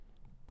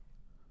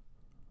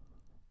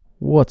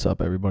What's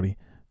up, everybody?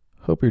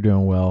 Hope you're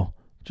doing well.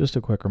 Just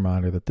a quick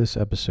reminder that this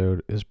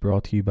episode is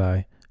brought to you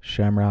by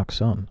Shamrock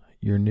Sun,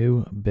 your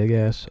new big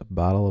ass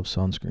bottle of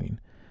sunscreen.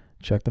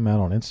 Check them out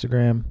on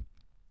Instagram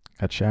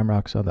at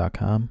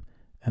shamrocksun.com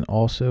and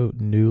also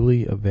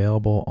newly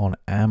available on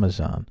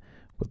Amazon.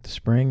 With the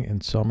spring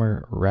and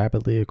summer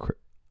rapidly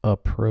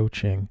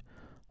approaching,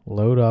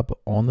 load up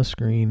on the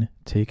screen,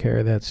 take care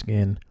of that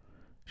skin.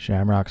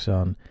 Shamrock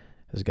Sun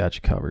has got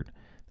you covered.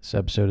 This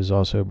episode is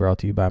also brought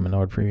to you by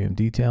Menard Premium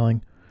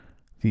Detailing,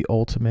 the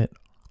ultimate,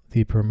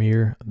 the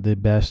premier, the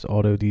best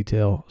auto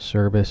detail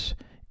service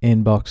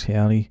in Bucks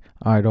County.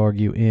 I'd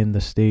argue in the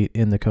state,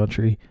 in the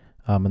country.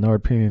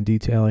 Menard Premium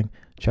Detailing.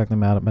 Check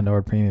them out at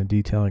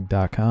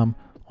menardpremiumdetailing.com,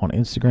 on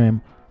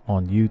Instagram,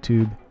 on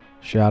YouTube.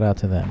 Shout out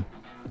to them.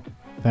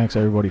 Thanks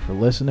everybody for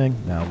listening.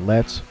 Now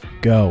let's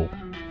go.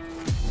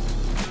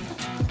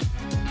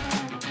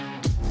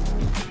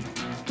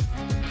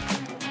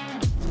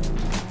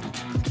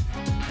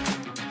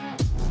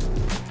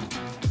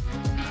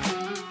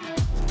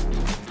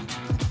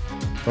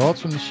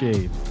 Thoughts from the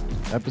Shade,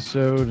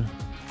 episode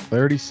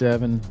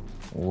 37.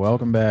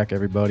 Welcome back,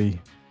 everybody.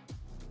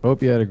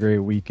 Hope you had a great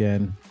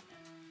weekend.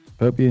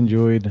 Hope you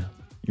enjoyed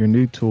your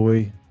new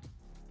toy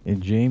in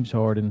James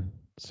Harden.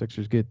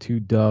 Sixers get 2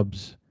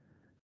 dubs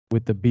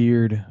with the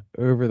beard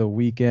over the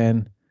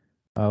weekend.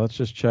 Let's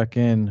just check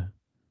in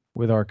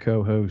with our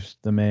co-host,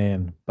 the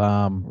man,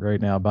 Bomb, right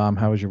now. Bomb,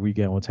 how was your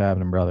weekend? What's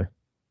happening, brother?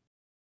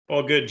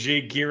 All good,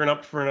 G. Gearing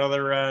up for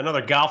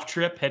another golf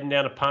trip, heading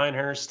down to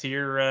Pinehurst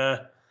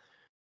here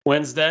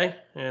Wednesday,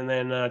 and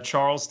then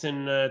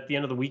Charleston at the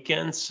end of the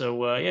weekend.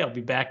 So, I'll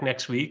be back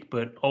next week,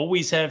 but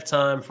always have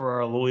time for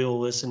our loyal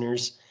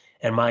listeners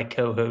and my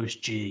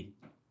co-host, G.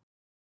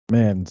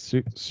 Man,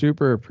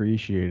 super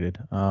appreciated.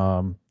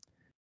 That's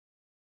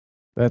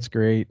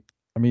great.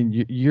 I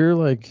mean, you're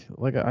like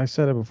I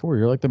said it before,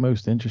 you're like the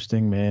most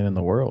interesting man in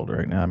the world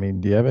right now. I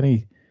mean, do you have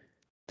any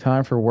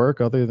time for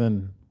work other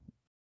than,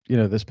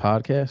 this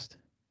podcast?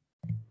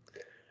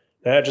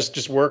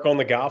 Just work on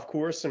the golf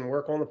course and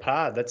work on the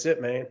pod. That's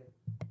it, man.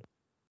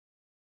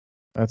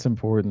 That's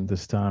important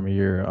this time of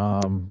year.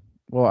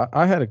 Well,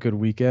 I had a good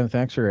weekend.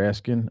 Thanks for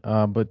asking.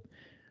 But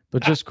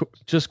just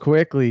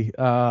quickly,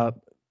 had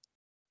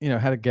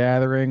a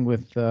gathering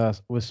with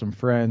some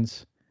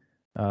friends,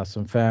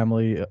 some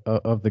family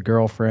of the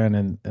girlfriend,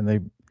 and they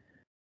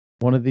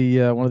one of the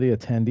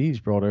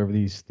attendees brought over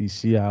these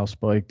Sea Isle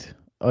spiked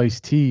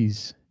iced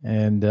teas,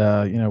 and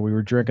we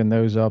were drinking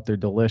those up. They're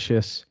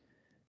delicious.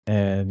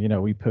 And,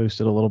 we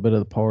posted a little bit of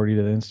the party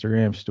to the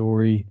Instagram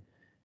story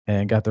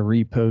and got the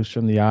repost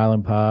from the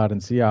Island Pod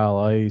and Sea Isle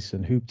Ice,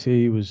 and Hoop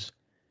Tea was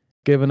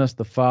giving us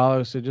the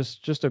follow. So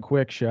just a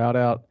quick shout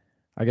out,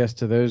 I guess,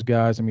 to those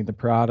guys. I mean, the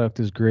product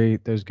is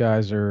great. Those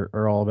guys are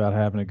all about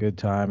having a good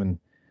time, and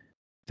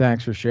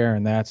thanks for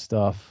sharing that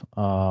stuff.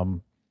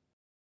 And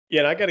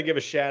I got to give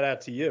a shout out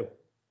to you.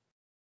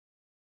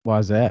 Why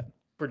is that?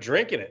 For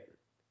drinking it.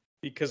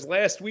 Because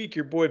last week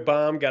your boy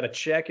Bomb got a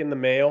check in the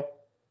mail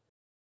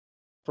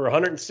for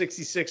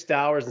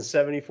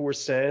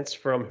 $166.74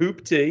 from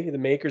Hoop Tea, the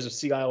makers of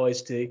Sea Isle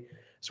Iced Tea.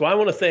 So I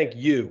want to thank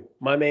you,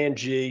 my man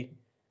G,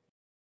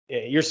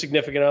 your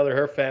significant other,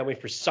 her family,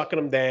 for sucking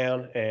them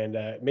down and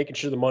making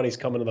sure the money's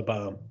coming to the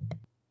Bomb.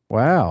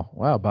 Wow,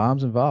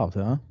 Bomb's involved,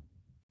 huh?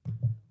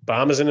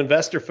 Bomb is an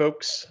investor,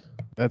 folks.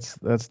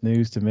 That's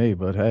news to me,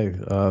 but hey,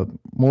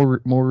 more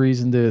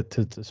reason to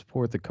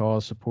support the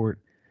cause, support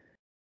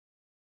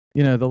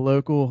the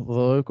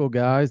local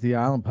guys, the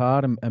Island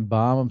Pod, and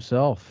Bomb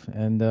himself,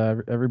 and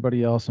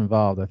everybody else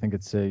involved. I think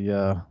it's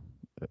a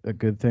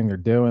good thing they're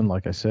doing.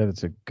 Like I said,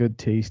 it's a good,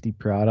 tasty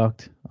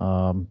product.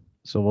 So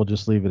we'll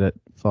just leave it at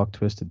fuck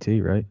Twisted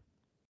Tea, right?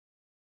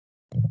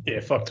 Yeah,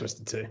 fuck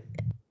Twisted Tea.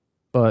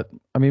 But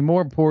I mean,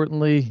 more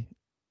importantly,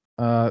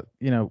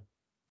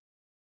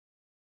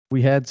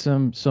 we had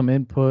some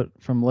input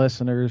from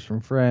listeners,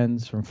 from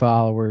friends, from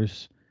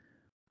followers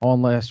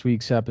on last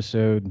week's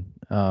episode.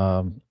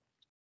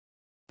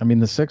 I mean,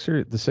 the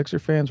Sixer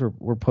fans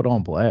were put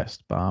on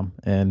blast, Bomb,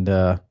 and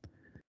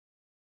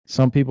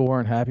some people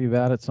weren't happy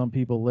about it. Some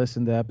people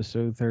listened to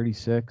episode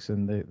 36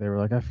 and they were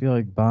like, I feel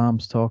like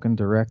Bomb's talking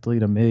directly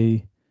to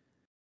me,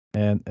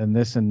 and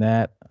this and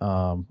that.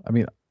 I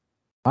mean,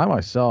 I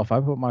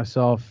put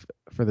myself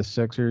for the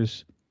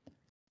Sixers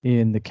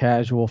in the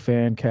casual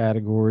fan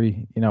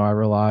category. I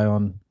rely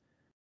on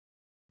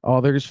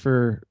others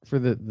for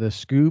the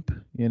scoop,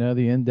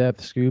 the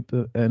in-depth scoop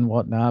and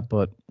whatnot,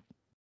 but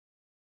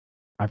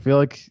I feel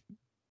like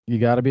you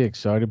got to be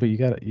excited, but you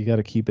got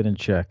to keep it in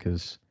check,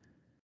 because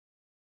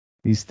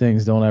these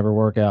things don't ever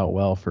work out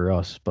well for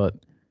us. But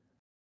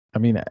I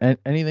mean,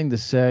 anything to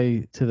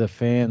say to the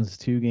fans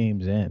 2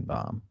 games in,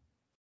 Bomb?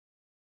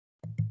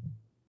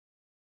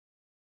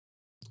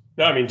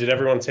 No, I mean, did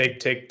everyone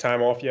take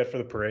time off yet for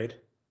the parade?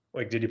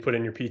 Like, did you put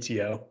in your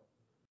PTO?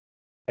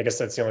 I guess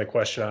that's the only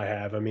question I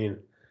have. I mean,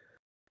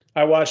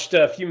 I watched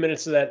a few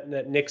minutes of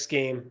that Knicks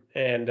game,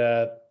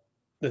 and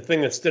the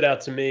thing that stood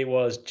out to me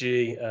was,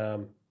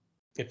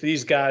 if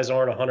these guys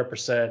aren't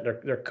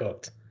 100%, they're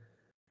cooked.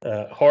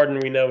 Harden,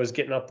 we know, is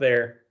getting up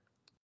there.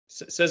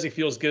 Says he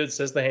feels good.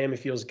 Says the hammy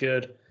feels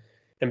good.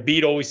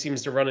 Embiid always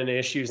seems to run into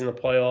issues in the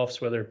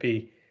playoffs, whether it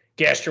be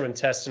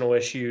gastrointestinal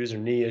issues or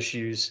knee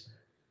issues.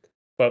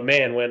 But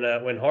man,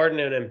 when Harden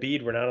and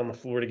Embiid were not on the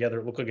floor together,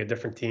 it looked like a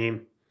different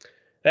team.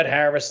 That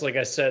Harris, like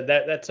I said,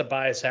 that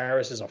Tobias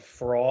Harris is a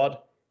fraud.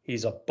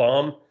 He's a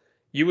bum.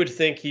 You would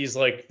think he's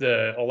like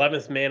the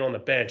 11th man on the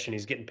bench, and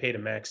he's getting paid a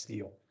max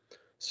deal.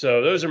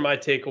 So those are my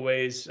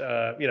takeaways.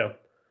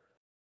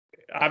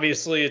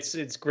 Obviously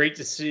it's great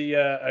to see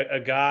a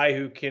guy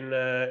who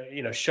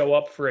can show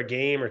up for a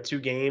game or two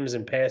games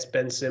and pass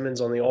Ben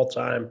Simmons on the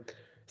all-time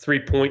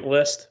 3-point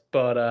list.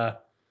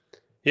 But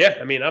yeah,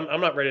 I mean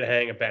I'm not ready to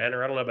hang a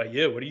banner. I don't know about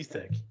you. What do you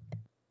think?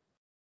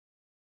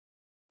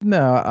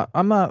 No,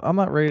 I'm not. I'm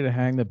not ready to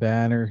hang the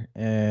banner,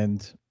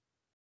 and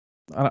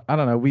I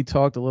don't know. We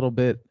talked a little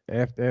bit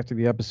after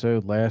the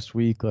episode last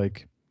week.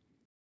 Like,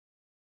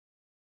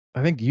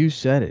 I think you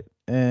said it,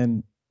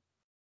 and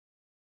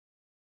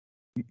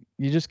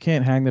you just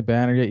can't hang the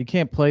banner yet. You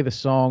can't play the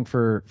song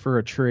for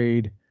a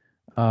trade.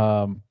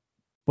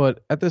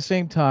 But at the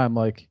same time,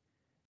 like,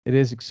 it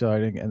is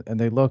exciting, and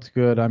they looked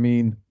good. I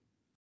mean,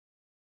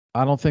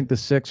 I don't think the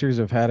Sixers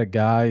have had a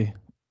guy,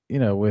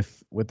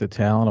 with the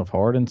talent of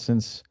Harden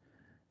since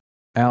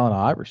Allen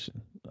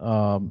Iverson.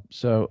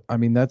 So I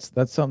mean, that's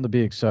something to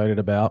be excited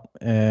about.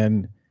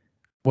 And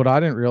what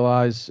I didn't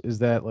realize is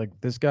that, like,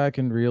 this guy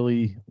can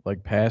really,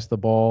 like, pass the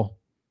ball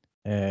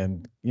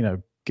and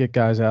get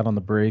guys out on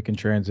the break and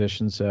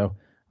transition. So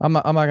I'm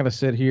not gonna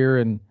sit here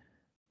and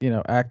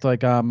act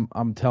like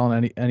I'm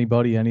telling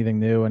anybody anything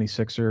new, any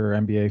Sixer or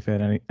NBA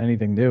fan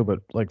anything new.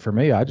 But, like, for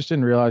me, I just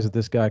didn't realize that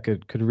this guy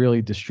could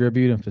really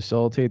distribute and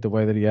facilitate the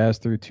way that he has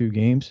through two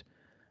games,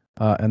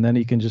 and then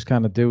he can just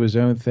kind of do his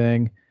own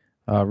thing.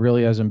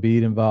 Really has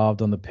Embiid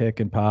involved on the pick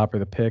and pop or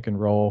the pick and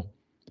roll.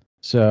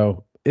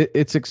 So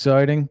it's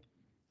exciting,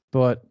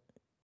 but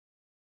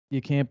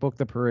you can't book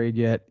the parade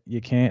yet.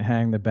 You can't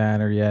hang the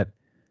banner yet.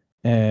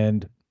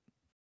 And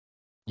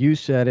you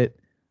said it.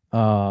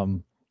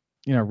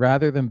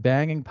 Rather than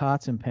banging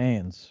pots and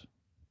pans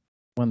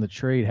when the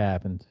trade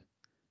happened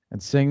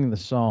and singing the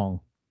song,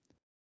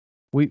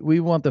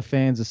 we want the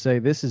fans to say,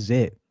 this is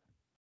it.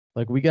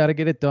 Like, we got to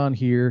get it done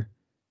here.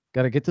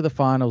 Got to get to the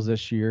finals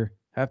this year.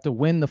 Have to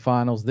win the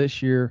finals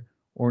this year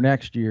or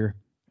next year.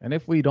 And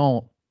if we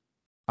don't,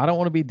 I don't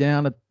want to be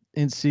down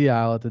in Sea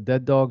Isle at the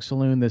Dead Dog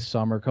Saloon this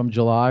summer come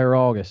July or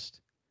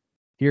August,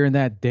 hearing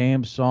that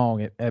damn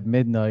song at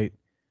midnight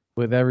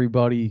with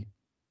everybody,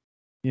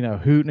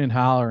 hooting and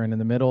hollering in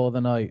the middle of the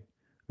night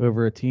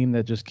over a team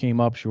that just came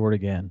up short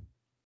again.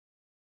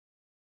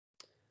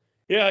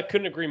 Yeah, I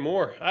couldn't agree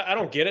more. I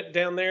don't get it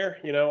down there.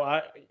 You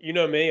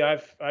know me.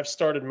 I've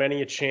started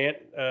many a chant,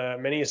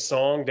 many a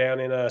song down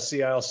in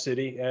Sea Isle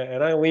City,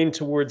 and I lean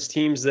towards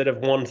teams that have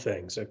won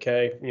things.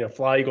 Okay,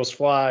 fly Eagles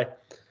fly.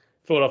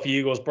 Philadelphia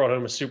Eagles brought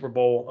home a Super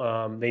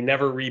Bowl. They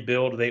never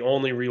rebuild; they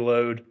only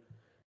reload.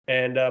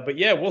 And but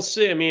yeah, we'll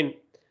see. I mean,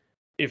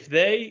 if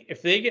they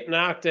get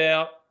knocked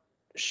out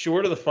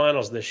short of the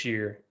finals this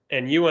year,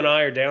 and you and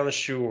I are down the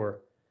shore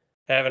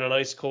having an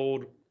ice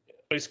cold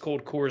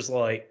Coors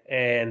Light,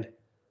 and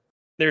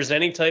there's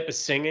any type of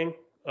singing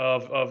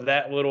of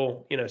that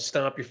little,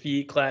 stomp your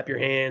feet, clap your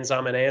hands,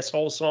 I'm an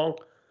asshole song,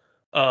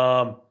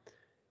 I'm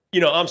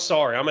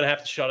sorry. I'm going to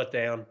have to shut it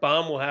down.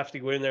 Bomb will have to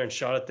go in there and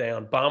shut it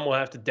down. Bomb will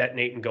have to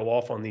detonate and go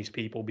off on these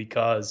people,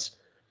 because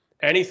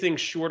anything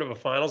short of a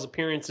finals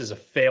appearance is a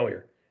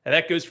failure. And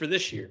that goes for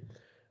this year.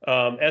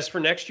 As for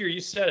next year,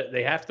 you said it.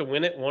 They have to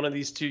win it one of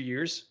these 2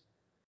 years.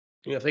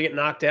 If they get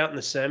knocked out in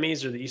the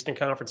semis or the Eastern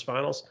Conference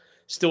Finals,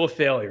 still a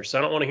failure. So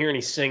I don't want to hear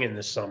any singing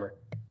this summer.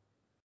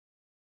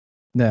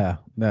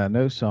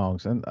 No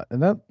songs, and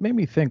that made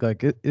me think,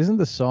 like, wasn't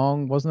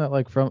that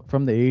like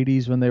from the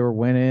 '80s when they were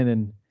winning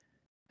and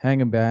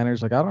hanging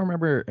banners? Like, I don't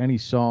remember any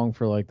song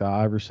for, like, the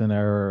Iverson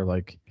era or,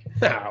 like,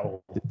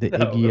 the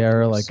Iggy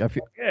era. Like, I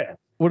feel, yeah.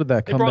 What did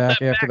that come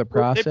back after the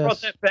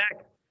process?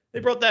 They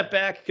brought that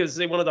back because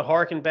they wanted to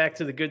harken back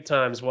to the good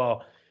times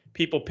while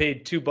people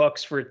paid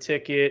 $2 for a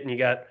ticket, and you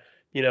got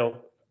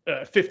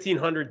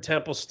 1,500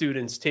 Temple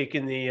students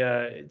taking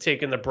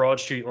the Broad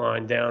Street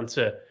line down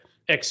to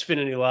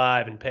Xfinity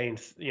Live and paying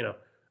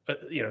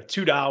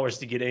 $2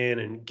 to get in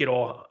and get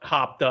all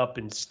hopped up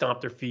and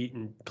stomp their feet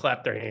and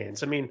clap their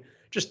hands. I mean,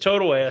 just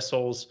total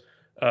assholes.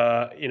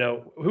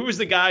 Who was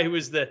the guy who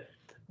was the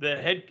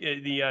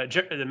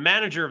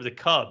manager of the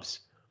Cubs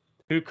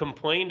who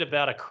complained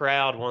about a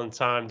crowd one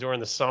time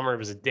during the summer? It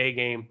was a day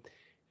game,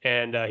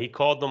 and he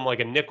called them like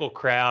a nickel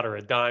crowd or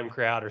a dime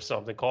crowd or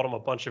something. Called them a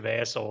bunch of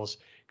assholes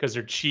because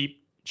they're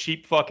cheap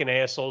fucking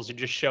assholes who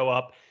just show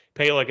up,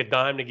 pay like a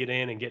dime to get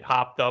in, and get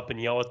hopped up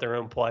and yell at their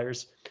own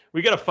players.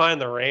 We got to find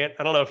the rant.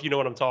 I don't know if you know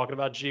what I'm talking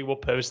about, G. We'll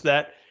post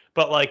that.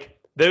 But, like,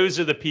 those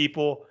are the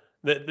people,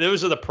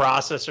 those are the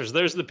processors.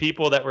 Those are the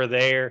people that were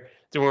there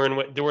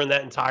during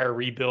that entire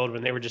rebuild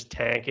when they were just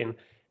tanking.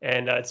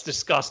 And it's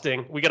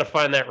disgusting. We got to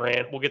find that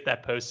rant. We'll get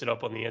that posted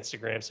up on the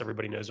Instagram so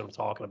everybody knows what I'm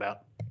talking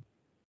about.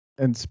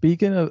 And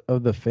speaking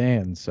of the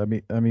fans, I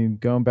mean,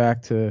 going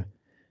back to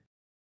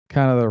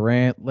kind of the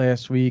rant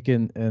last week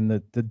and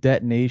the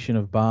detonation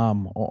of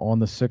bomb on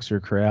the Sixer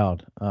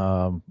crowd.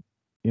 That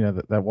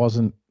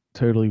wasn't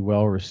totally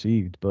well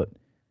received, but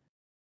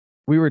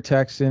we were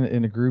texting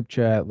in a group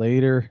chat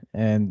later,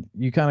 and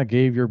you kind of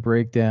gave your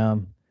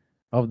breakdown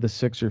of the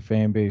Sixer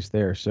fan base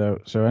there. So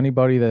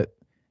anybody that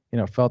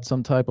felt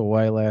some type of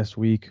way last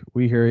week,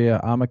 we hear you.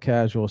 I'm a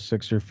casual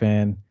Sixer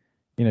fan.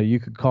 You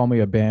could call me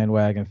a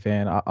bandwagon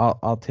fan.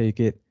 I'll take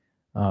it.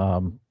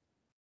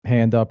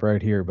 Hand up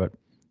right here. But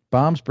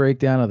Bomb's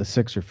breakdown of the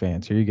Sixer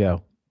fans. Here you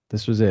go.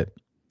 This was it.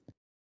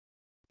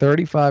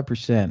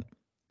 35%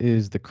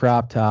 is the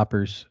crop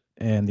toppers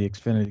and the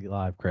Xfinity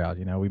Live crowd.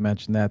 We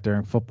mentioned that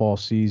during football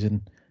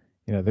season.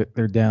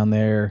 They're down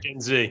there.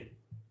 Gen Z.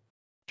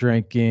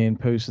 Drinking,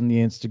 posting the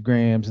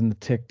Instagrams and the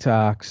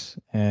TikToks,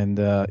 and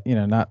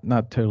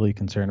not totally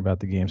concerned about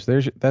the game. So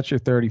that's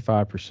your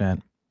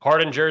 35%.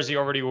 Harden jersey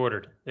already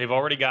ordered. They've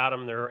already got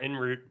them. They're en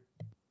route.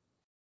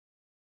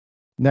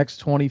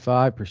 Next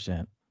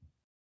 25%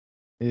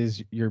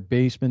 is your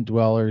basement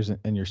dwellers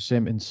and your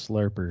Simmons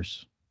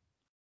slurpers.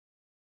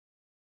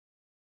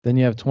 Then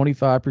you have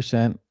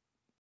 25%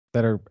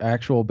 that are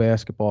actual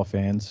basketball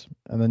fans,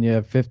 and then you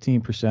have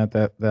 15%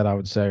 that I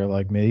would say are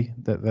like me,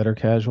 that are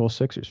casual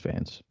Sixers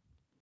fans.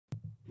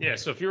 Yeah,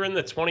 so if you're in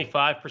the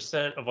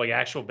 25% of like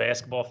actual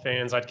basketball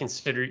fans, I'd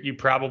consider you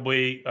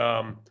probably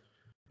are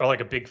like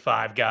a Big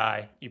Five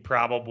guy. You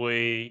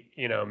probably,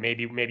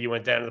 maybe you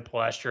went down to the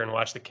Palestra and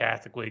watched the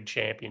Catholic League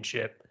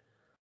Championship.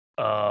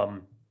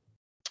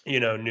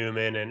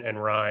 Newman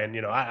and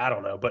Ryan, I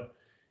don't know, but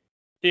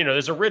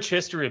there's a rich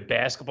history of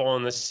basketball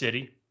in this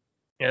city.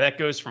 And that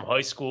goes from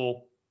high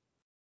school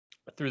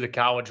through the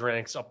college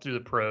ranks up through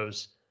the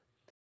pros.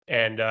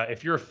 And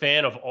if you're a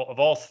fan of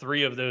all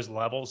three of those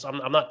levels,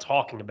 I'm not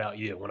talking about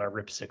you when I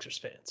rip Sixers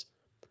fans.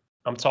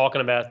 I'm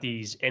talking about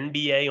these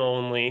NBA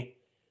only,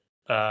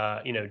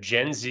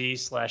 Gen Z /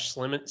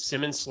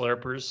 Simmons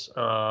slurpers.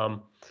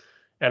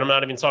 And I'm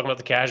not even talking about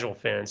the casual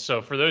fans.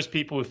 So for those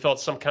people who felt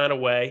some kind of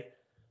way,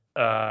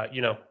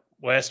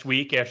 last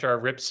week after I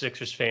ripped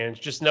Sixers fans,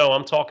 just know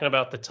I'm talking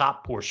about the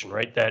top portion,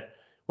 right? That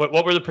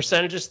what were the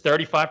percentages?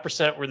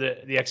 35% were the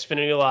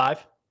Xfinity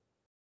Live.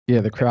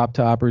 Yeah, the crop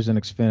toppers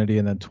and Xfinity,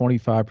 and then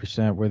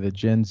 25% were the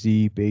Gen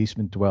Z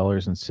basement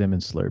dwellers and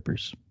Simmons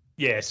slurpers.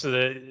 Yeah,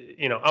 so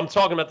I'm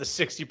talking about the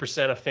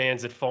 60% of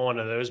fans that fall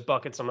into those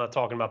buckets. I'm not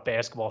talking about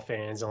basketball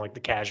fans and like the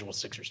casual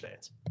Sixers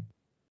fans.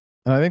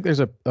 And I think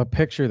there's a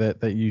picture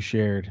that you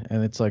shared,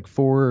 and it's like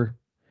four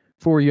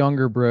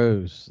younger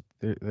bros.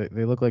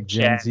 They look like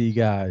Gen Z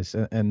guys,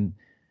 and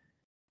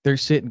they're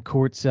sitting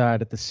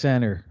courtside at the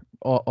center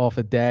off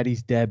of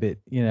Daddy's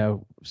debit,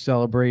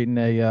 celebrating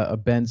a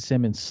Ben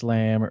Simmons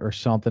slam or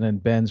something,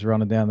 and Ben's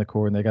running down the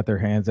court and they got their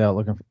hands out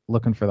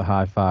looking for the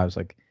high fives.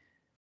 Like,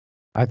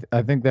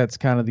 I think that's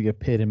kind of the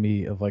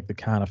epitome of like the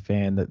kind of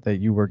fan that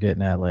you were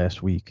getting at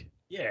last week.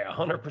 Yeah,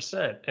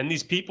 100%. And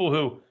these people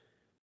who,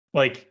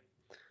 like,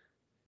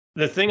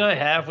 the thing I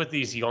have with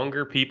these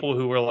younger people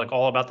who are like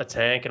all about the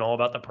tank and all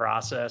about the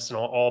process and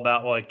all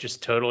about like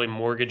just totally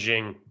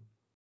mortgaging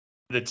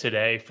the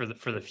today for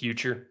the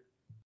future.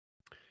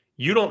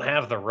 You don't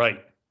have the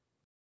right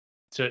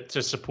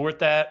to support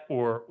that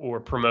or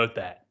promote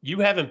that. You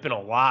haven't been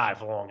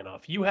alive long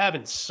enough. You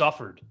haven't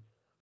suffered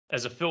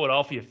as a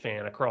Philadelphia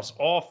fan across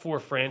all four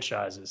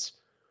franchises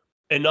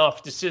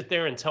enough to sit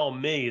there and tell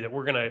me that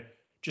we're going to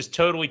just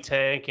totally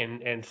tank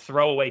and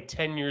throw away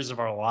 10 years of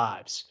our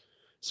lives.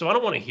 So I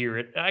don't want to hear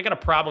it. I got a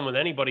problem with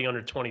anybody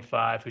under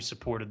 25 who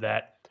supported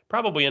that.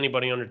 Probably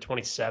anybody under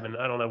 27.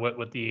 I don't know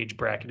what the age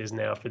bracket is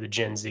now for the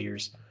Gen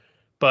Zers.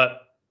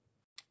 But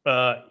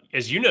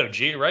as you know,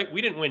 G, right?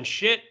 We didn't win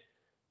shit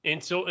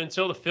until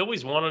the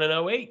Phillies won in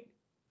 2008.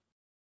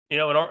 In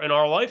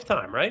our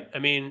lifetime, right? I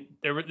mean,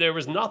 there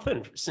was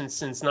nothing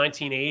since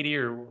 1980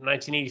 or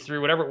 1983,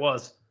 whatever it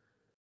was.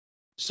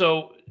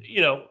 So,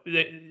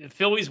 the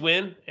Phillies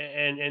win,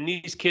 and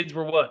these kids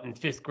were what, in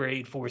 5th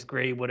grade, 4th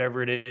grade,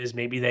 whatever it is.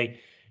 Maybe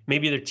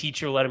their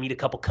teacher let them eat a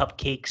couple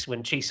cupcakes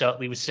when Chase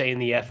Utley was saying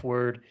the F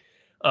word.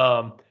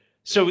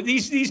 So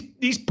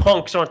these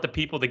punks aren't the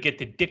people that get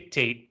to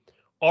dictate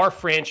our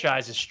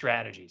franchise's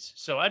strategies.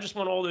 So I just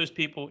want all those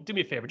people, do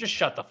me a favor, just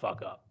shut the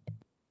fuck up.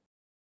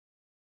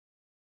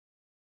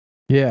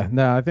 Yeah,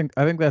 no, I think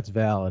that's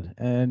valid.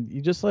 And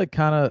you just like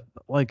kind of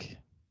like,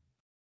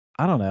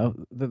 I don't know,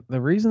 the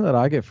reason that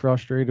I get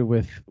frustrated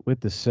with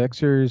the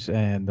Sixers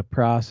and the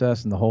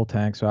process and the whole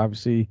tank. So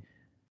obviously,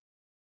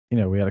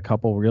 we had a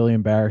couple really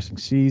embarrassing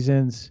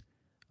seasons.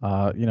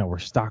 We're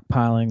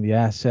stockpiling the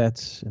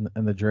assets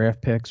and the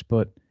draft picks,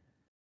 but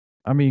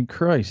I mean,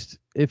 Christ,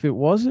 if it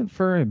wasn't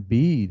for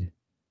Embiid,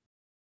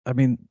 I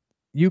mean,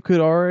 you could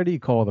already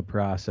call the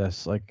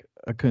process like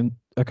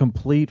a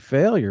complete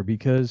failure,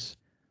 because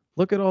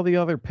look at all the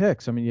other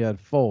picks. I mean, you had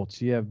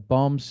Fultz, you have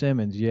Bum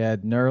Simmons, you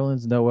had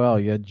Nerlens Noel,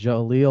 you had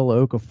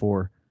Jahlil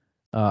Okafor.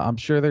 I'm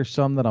sure there's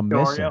some that I'm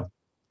missing.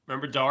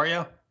 Remember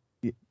Dario?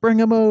 Bring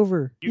him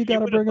over. You got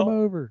to bring him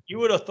over. You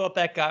would have thought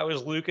that guy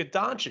was Luka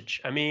Doncic.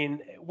 I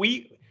mean,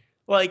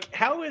 Like,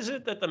 how is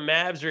it that the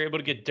Mavs are able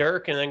to get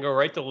Dirk and then go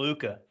right to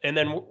Luka, and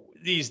then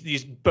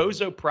these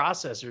bozo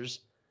processors,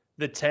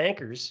 the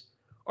tankers,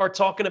 are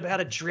talking about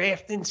a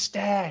draft and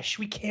stash?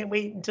 We can't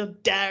wait until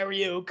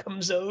Dario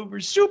comes over,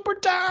 Super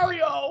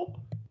Dario.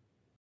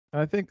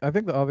 I think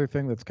the other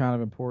thing that's kind of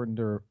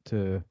important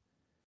to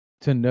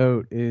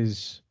note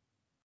is,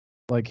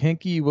 like,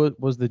 Hinkie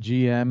was the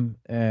GM,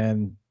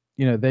 and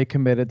they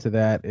committed to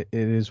that. It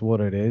is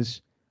what it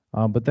is.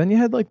 But then you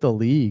had like the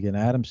league and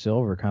Adam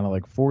Silver kind of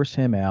like force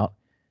him out,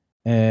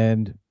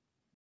 and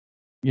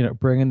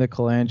bring in the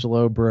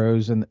Colangelo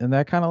bros, and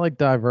that kind of like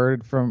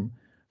diverted from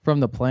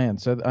the plan.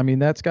 So I mean,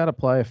 that's got to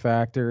play a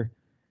factor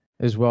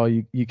as well.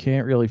 You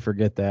can't really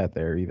forget that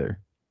there either.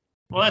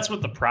 Well, that's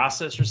what the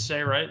processors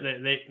say, right?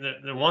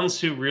 The ones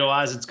who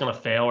realize it's going to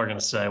fail are going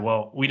to say,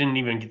 well, we didn't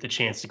even get the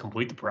chance to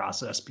complete the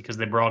process because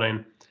they brought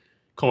in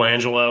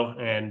Colangelo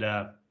and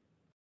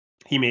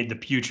he made the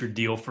putrid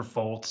deal for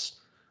Fultz.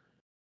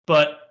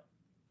 But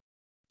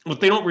what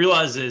they don't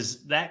realize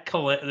is that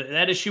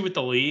issue with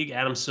the league,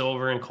 Adam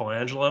Silver and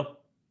Colangelo,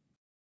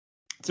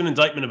 it's an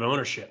indictment of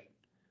ownership.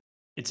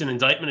 It's an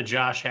indictment of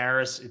Josh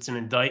Harris. It's an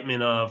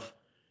indictment of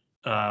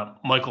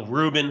Michael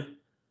Rubin.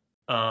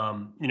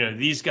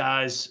 These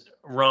guys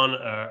run,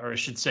 or I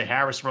should say,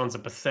 Harris runs a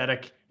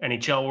pathetic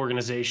NHL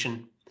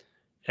organization,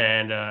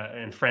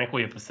 and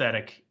frankly, a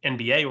pathetic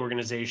NBA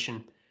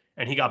organization.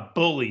 And he got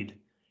bullied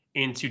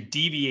into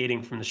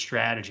deviating from the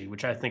strategy,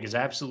 which I think is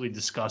absolutely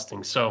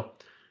disgusting. So,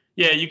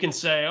 yeah, you can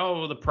say,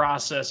 oh, the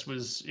process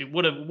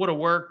would have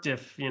worked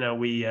if if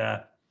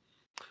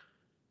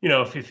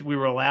we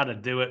were allowed to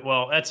do it.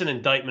 Well, that's an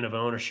indictment of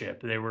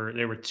ownership. They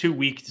were too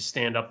weak to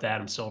stand up to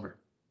Adam Silver.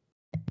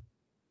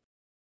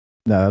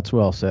 No, that's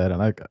well said,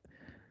 and I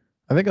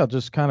think I'll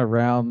just kind of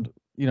round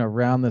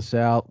this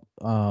out.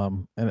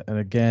 And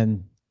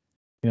again,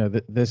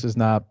 this is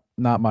not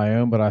my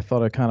own, but I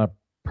thought it kind of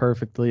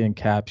perfectly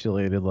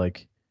encapsulated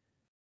like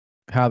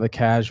how the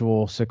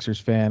casual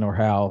Sixers fan, or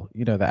how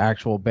the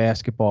actual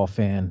basketball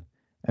fan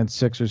and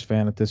Sixers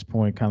fan at this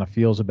point kind of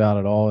feels about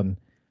it all, and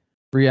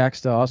reacts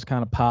to us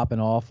kind of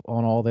popping off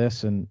on all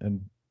this and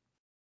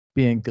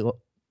being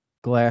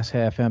glass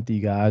half empty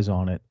guys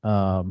on it.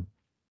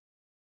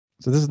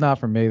 So this is not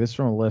from me. This is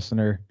from a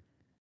listener,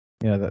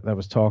 that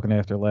was talking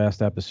after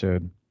last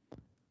episode.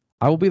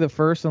 I will be the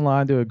first in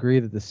line to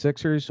agree that the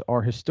Sixers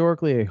are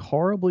historically a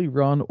horribly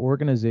run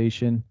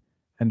organization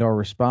and are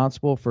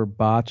responsible for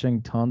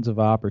botching tons of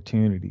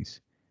opportunities,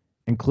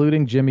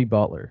 including Jimmy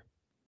Butler.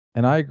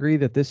 And I agree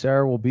that this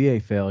era will be a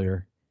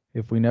failure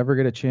if we never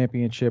get a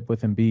championship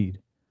with Embiid.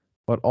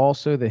 But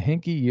also the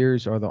Hinkie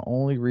years are the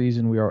only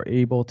reason we are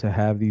able to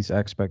have these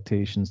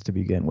expectations to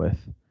begin with.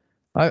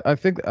 I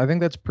think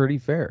that's pretty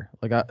fair.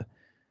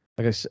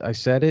 I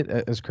said it,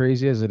 as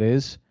crazy as it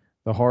is,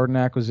 the Harden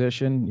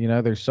acquisition,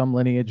 there's some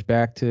lineage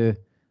back to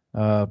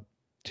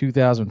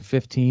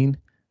 2015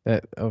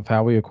 of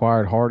how we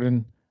acquired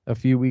Harden a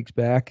few weeks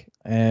back.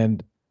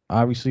 And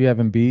obviously you have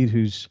Embiid,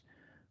 who's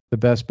the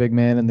best big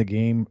man in the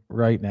game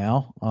right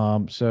now.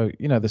 So,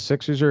 the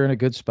Sixers are in a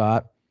good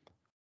spot.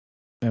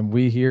 And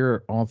we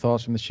here on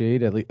Thoughts from the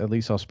Shade, at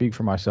least I'll speak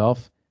for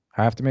myself,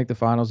 have to make the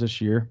finals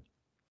this year.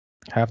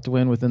 Have to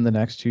win within the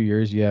next 2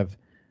 years. You have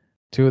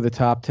two of the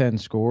top 10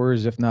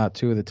 scorers, if not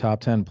two of the top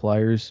 10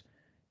 players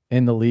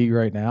in the league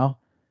right now.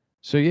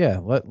 So yeah,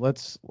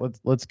 let's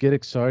get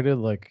excited.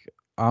 Like,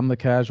 I'm the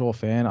casual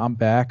fan. I'm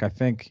back. I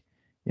think,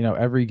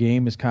 every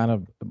game is kind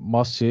of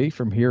must see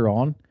from here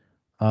on.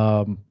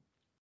 But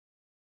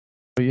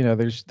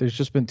there's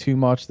just been too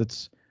much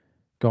that's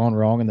gone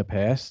wrong in the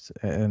past,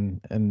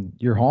 and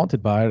you're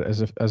haunted by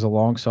it as a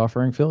long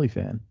suffering Philly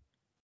fan.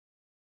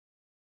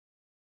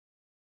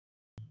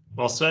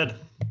 Well said.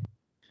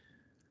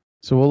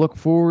 So we'll look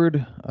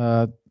forward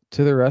to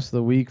the rest of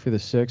the week for the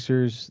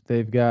Sixers.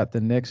 They've got the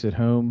Knicks at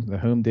home, the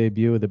home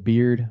debut of the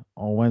Beard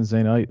on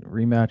Wednesday night,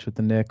 rematch with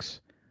the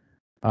Knicks.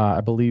 I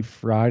believe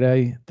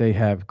Friday they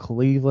have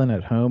Cleveland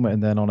at home,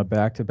 and then on a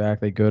back-to-back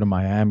they go to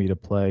Miami to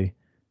play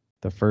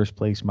the first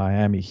place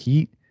Miami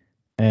Heat.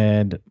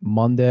 And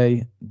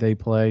Monday they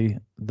play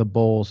the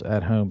Bulls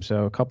at home.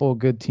 So a couple of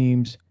good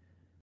teams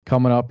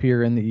coming up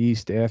here in the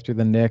East after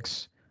the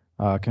Knicks.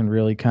 Can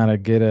really kind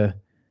of get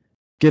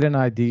an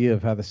idea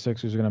of how the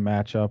Sixers are going to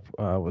match up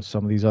with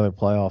some of these other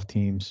playoff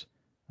teams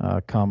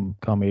come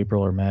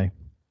April or May.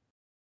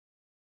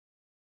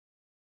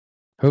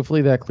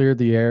 Hopefully that cleared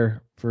the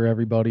air for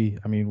everybody.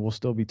 I mean, we'll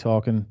still be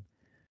talking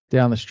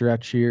down the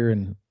stretch here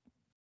and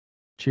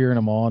cheering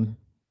them on,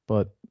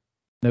 but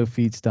no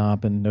feet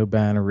stomping, no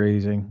banner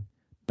raising,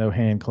 no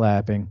hand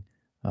clapping.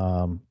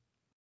 But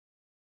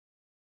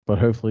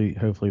hopefully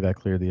that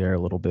cleared the air a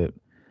little bit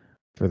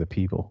for the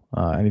people.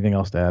 Anything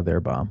else to add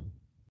there, Bob?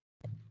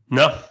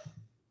 No.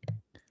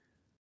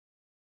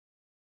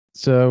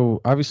 So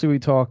obviously we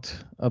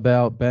talked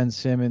about Ben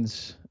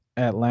Simmons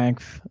at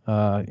length,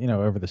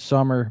 over the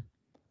summer,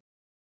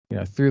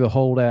 through the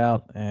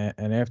holdout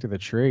and after the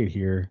trade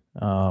here.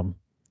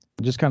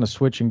 Just kind of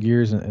switching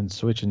gears and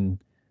switching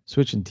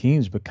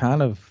teams, but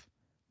kind of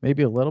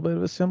maybe a little bit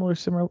of a similar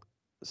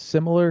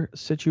similar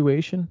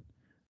situation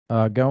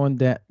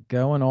going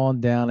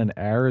on down in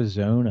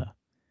Arizona.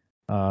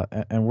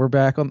 And we're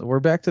back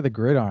to the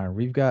gridiron.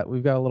 We've got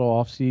a little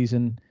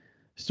off-season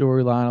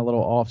storyline, a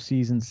little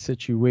off-season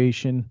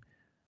situation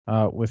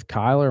with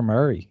Kyler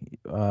Murray,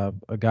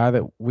 a guy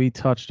that we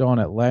touched on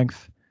at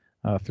length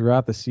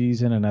throughout the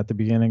season and at the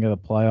beginning of the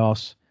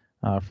playoffs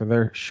for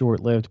their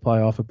short-lived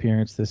playoff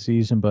appearance this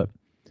season. But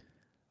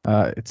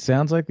it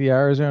sounds like the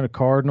Arizona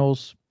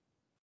Cardinals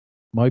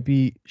might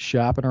be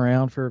shopping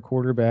around for a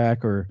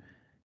quarterback or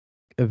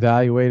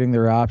evaluating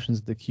their options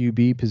at the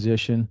QB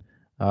position.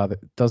 That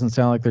doesn't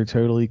sound like they're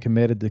totally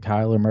committed to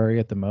Kyler Murray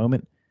at the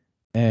moment.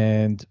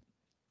 And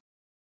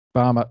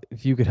Bob,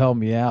 if you could help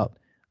me out,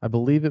 I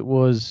believe it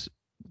was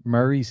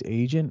Murray's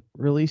agent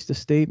released a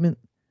statement.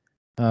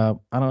 I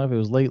don't know if it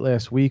was late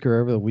last week or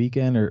over the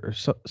weekend or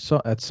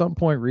so at some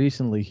point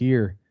recently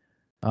here.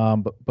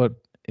 But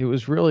it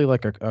was really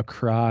like a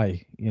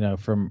cry,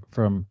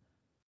 from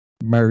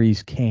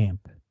Murray's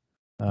camp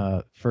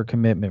for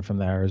commitment from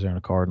the Arizona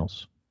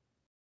Cardinals.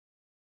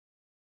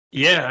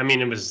 Yeah, I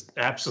mean, it was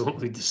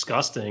absolutely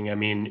disgusting. I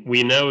mean,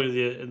 we know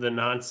the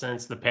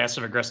nonsense, the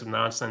passive aggressive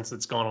nonsense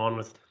that's going on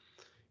with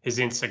his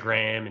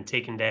Instagram and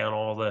taking down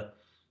all the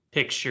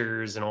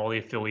pictures and all the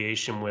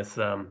affiliation with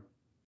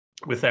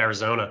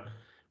Arizona.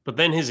 But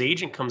then his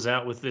agent comes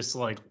out with this,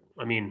 like,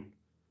 I mean,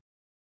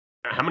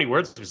 how many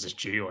words was this,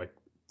 G? Like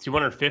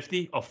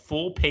 250? A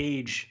full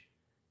page.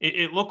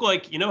 It looked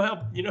like,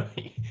 how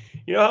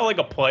like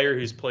a player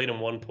who's played in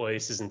one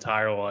place his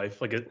entire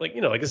life, like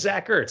a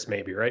Zach Ertz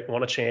maybe, right?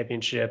 Won a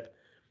championship,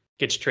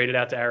 gets traded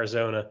out to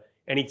Arizona,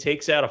 and he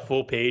takes out a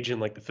full page in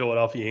like the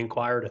Philadelphia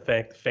Inquirer to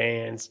thank the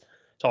fans,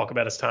 talk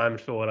about his time in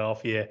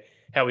Philadelphia,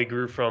 how he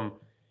grew from,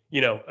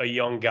 a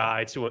young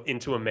guy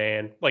into a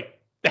man. Like,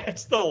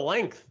 that's the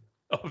length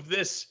of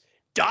this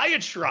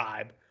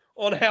diatribe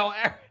on how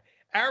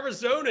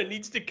Arizona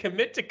needs to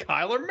commit to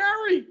Kyler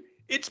Murray.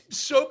 It's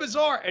so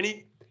bizarre, and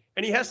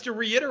he has to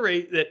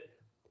reiterate that,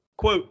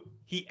 quote,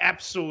 he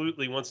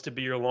absolutely wants to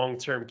be your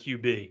long-term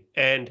QB,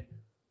 and,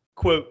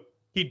 quote,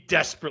 he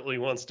desperately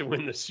wants to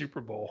win the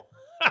Super Bowl.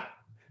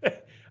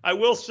 I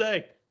will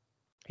say,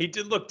 he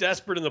did look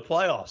desperate in the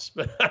playoffs,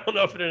 but I don't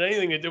know if it had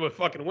anything to do with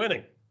fucking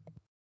winning.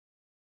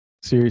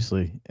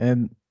 Seriously.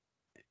 And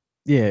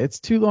yeah, it's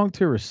too long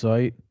to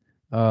recite.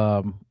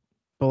 But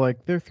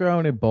like they're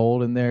throwing it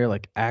bold in there,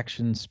 like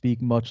actions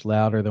speak much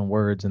louder than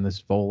words in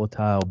this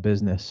volatile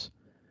business.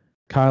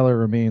 Kyler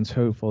remains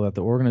hopeful that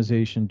the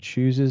organization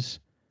chooses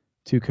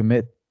to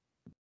commit.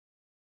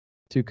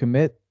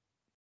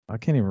 I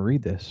can't even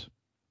read this.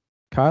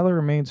 Kyler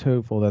remains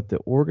hopeful that the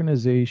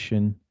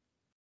organization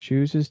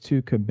chooses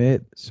to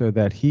commit so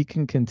that he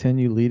can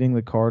continue leading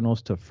the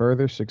Cardinals to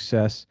further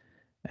success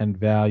and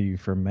value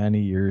for many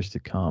years to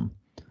come.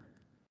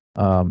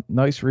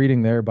 Nice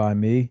reading there by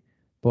me,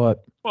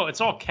 but well,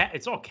 it's all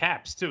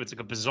caps too. It's like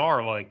a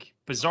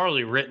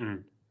bizarrely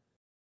written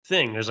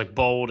thing. There's like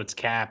bold, it's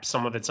caps,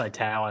 some of it's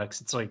italics.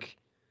 It's like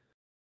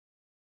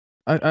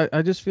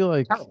I just feel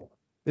like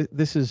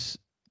this is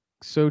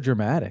so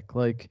dramatic.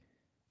 Like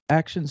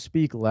actions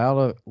speak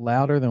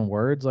louder than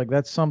words. Like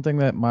that's something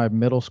that my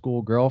middle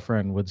school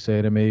girlfriend would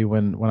say to me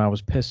when I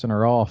was pissing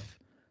her off,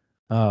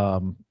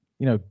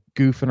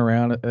 goofing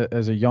around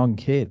as a young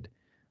kid.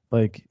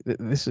 Like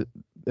this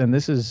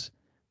is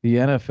the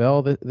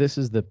NFL. This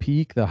is the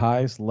peak, the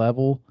highest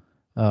level,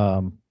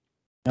 and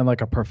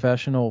like a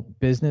professional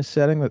business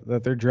setting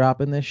that they're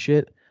dropping this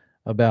shit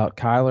about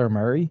Kyler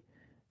Murray,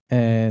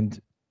 and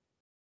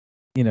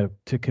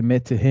to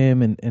commit to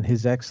him and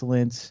his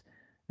excellence.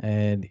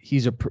 And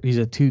he's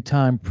a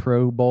two-time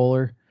Pro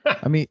Bowler.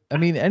 I mean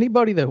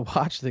anybody that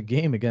watched the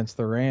game against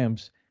the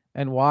Rams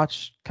and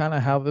watched kind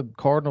of how the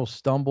Cardinals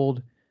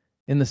stumbled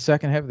in the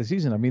second half of the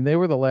season. I mean, they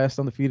were the last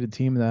undefeated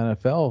team in the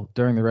NFL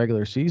during the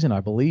regular season, I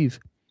believe.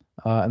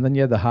 And then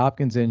you had the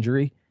Hopkins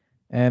injury,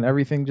 and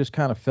everything just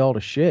kind of fell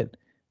to shit.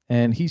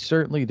 And he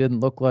certainly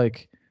didn't look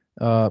like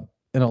an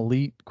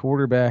elite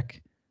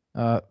quarterback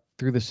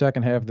through the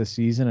second half of the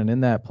season and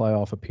in that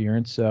playoff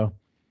appearance. So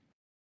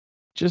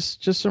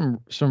just some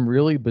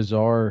really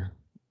bizarre,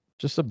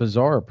 just a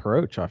bizarre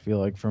approach, I feel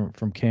like,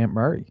 from Camp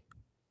Murray.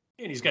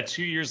 And he's got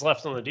 2 years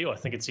left on the deal. I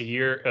think it's a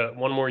year,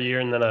 one more year,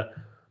 and then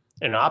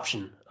an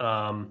option.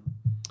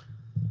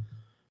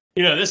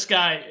 This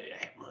guy,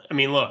 I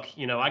mean, look,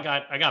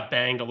 I got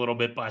banged a little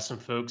bit by some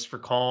folks for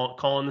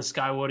calling this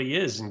guy what he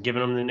is and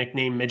giving him the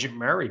nickname Midget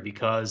Murray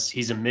because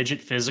he's a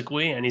midget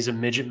physically and he's a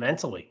midget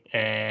mentally.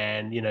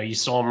 And, you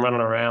saw him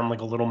running around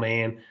like a little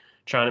man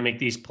trying to make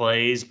these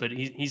plays, but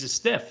he's a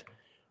stiff.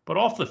 But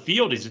off the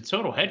field, he's a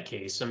total head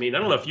case. I mean, I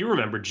don't know if you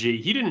remember,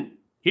 G, he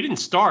didn't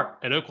start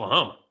at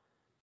Oklahoma.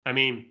 I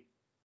mean,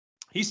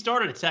 he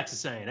started at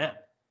Texas A&M.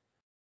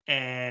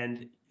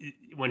 And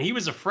when he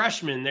was a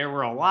freshman, there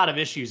were a lot of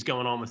issues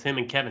going on with him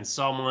and Kevin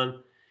Sumlin.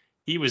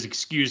 He was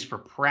excused for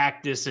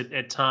practice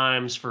at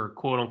times for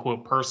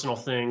quote-unquote personal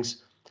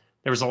things.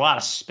 There was a lot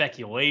of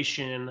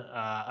speculation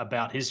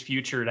about his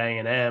future at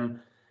A&M.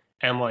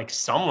 And, like,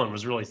 Sumlin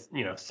was really,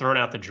 thrown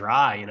out to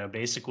dry,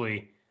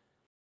 basically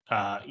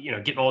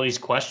getting all these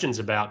questions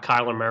about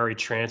Kyler Murray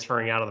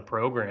transferring out of the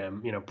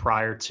program,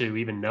 prior to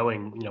even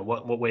knowing,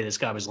 what way this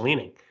guy was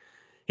leaning.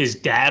 His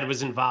dad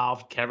was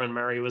involved. Kevin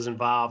Murray was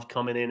involved,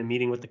 coming in and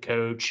meeting with the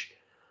coach.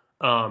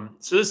 So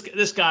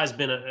this guy's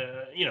been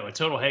a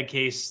total head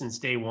case since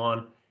day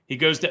one. He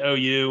goes to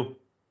OU,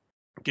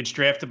 gets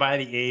drafted by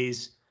the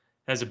A's,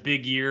 has a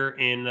big year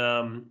in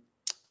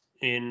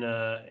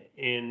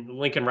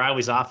Lincoln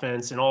Riley's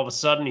offense, and all of a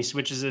sudden he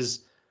switches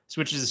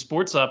his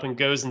sports up and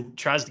goes and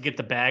tries to get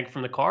the bag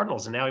from the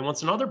Cardinals, and now he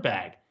wants another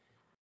bag.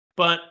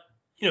 But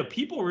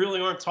people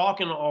really aren't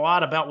talking a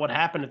lot about what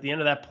happened at the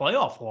end of that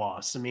playoff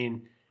loss. I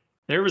mean,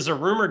 there was a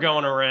rumor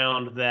going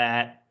around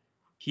that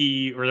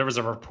there was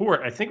a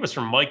report, I think it was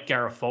from Mike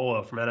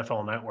Garafolo from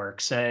NFL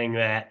Network, saying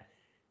that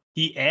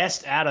he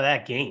asked out of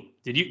that game.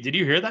 Did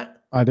you hear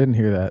that? I didn't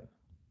hear that.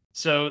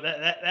 So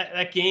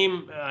that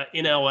game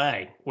in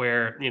LA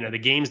where the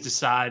game's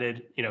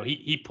decided,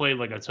 he played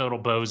like a total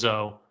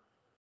bozo,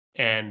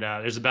 and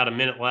there's about a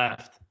minute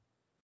left,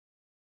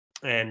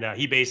 and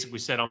he basically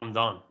said, "I'm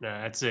done.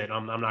 That's it.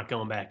 I'm not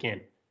going back in."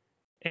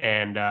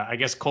 And I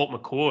guess Colt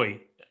McCoy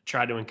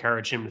tried to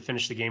encourage him to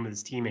finish the game with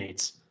his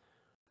teammates,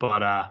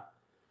 but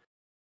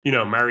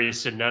Murray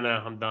said, "No,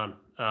 I'm done."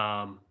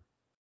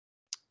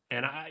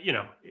 And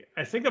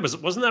I think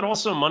wasn't that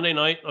also Monday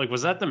night? Like,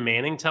 was that the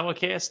Manning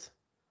telecast?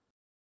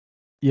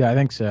 Yeah, I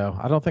think so.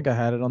 I don't think I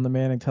had it on the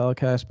Manning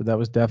telecast, but that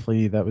was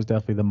definitely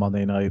the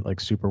Monday night like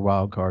super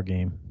wild card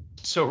game.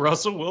 So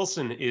Russell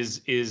Wilson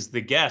is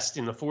the guest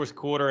in the fourth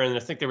quarter, and I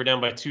think they were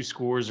down by 2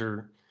 scores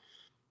or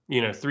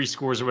 3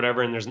 scores or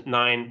whatever, and there's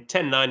 9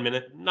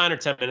 or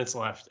 10 minutes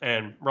left,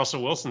 and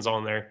Russell Wilson's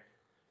on there.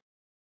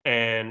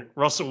 And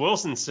Russell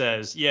Wilson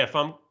says, "Yeah, if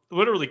I'm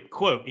literally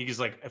quote, he's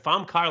like, if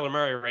I'm Kyler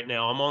Murray right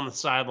now, I'm on the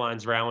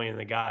sidelines rallying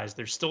the guys.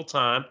 There's still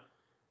time.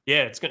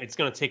 Yeah, it's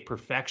gonna take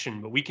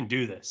perfection, but we can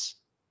do this."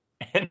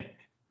 And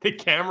the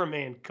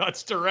cameraman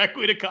cuts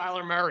directly to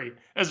Kyler Murray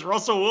as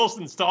Russell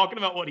Wilson's talking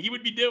about what he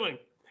would be doing.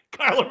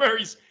 Kyler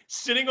Murray's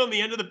sitting on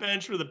the end of the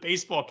bench with a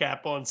baseball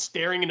cap on,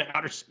 staring into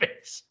outer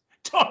space,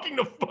 talking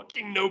to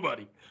fucking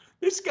nobody.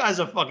 This guy's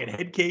a fucking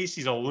head case.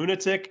 He's a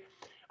lunatic.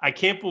 I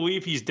can't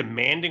believe he's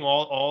demanding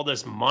all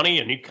this money,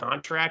 a new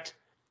contract.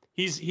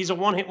 He's a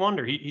one-hit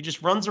wonder. He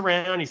just runs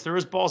around. He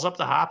throws balls up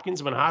to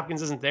Hopkins. When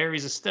Hopkins isn't there,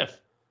 he's a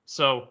stiff.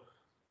 So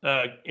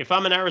if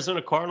I'm an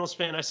Arizona Cardinals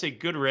fan, I say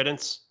good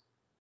riddance.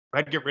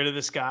 I'd get rid of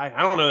this guy.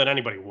 I don't know that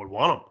anybody would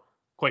want him,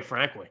 quite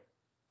frankly,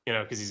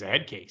 because he's a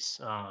head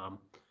case.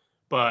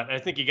 But I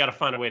think you got to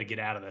find a way to get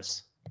out of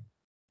this.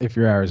 If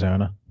you're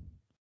Arizona.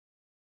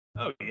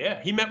 Oh,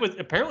 yeah. He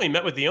apparently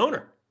met with the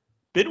owner,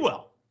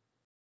 Bidwell.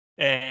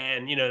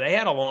 And, they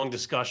had a long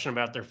discussion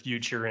about their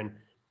future. And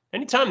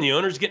anytime the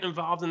owner's getting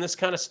involved in this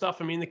kind of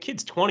stuff, I mean, the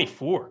kid's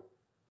 24.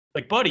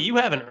 Like, buddy, you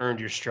haven't earned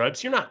your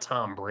stripes. You're not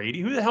Tom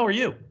Brady. Who the hell are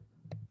you?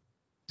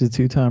 He's a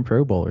 2-time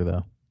Pro Bowler,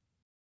 though.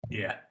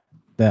 Yeah.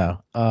 Yeah.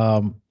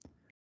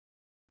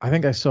 I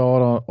think I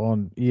saw it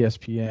on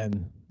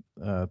ESPN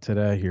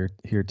today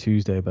here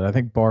Tuesday, but I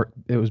think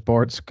it was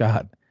Bart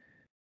Scott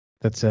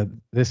that said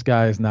this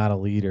guy is not a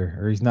leader,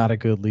 or he's not a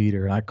good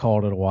leader, and I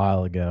called it a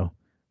while ago.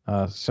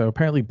 So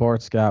apparently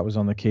Bart Scott was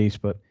on the case,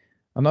 but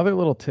another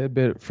little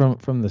tidbit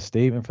from the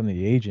statement from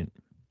the agent.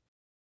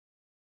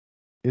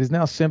 It is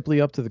now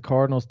simply up to the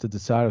Cardinals to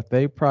decide if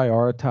they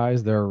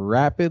prioritize their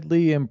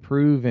rapidly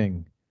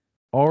improving,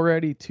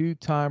 already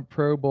 2-time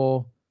Pro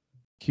Bowl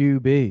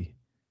QB.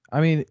 I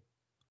mean,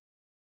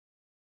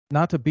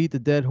 not to beat the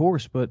dead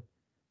horse, but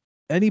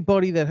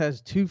anybody that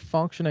has 2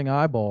 functioning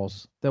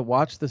eyeballs that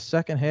watched the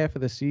second half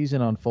of the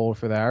season unfold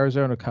for the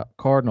Arizona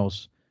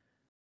Cardinals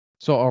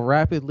saw a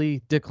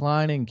rapidly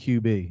declining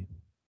QB.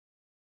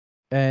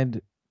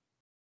 And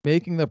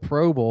making the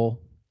Pro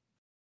Bowl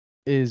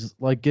is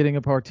like getting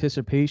a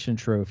participation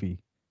trophy.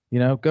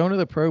 Going to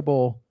the Pro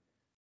Bowl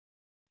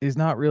is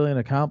not really an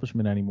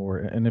accomplishment anymore.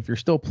 And if you're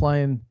still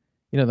playing,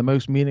 the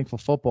most meaningful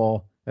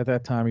football at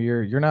that time of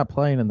year, you're not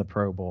playing in the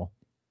Pro Bowl.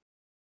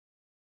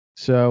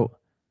 So,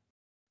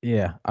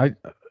 yeah, and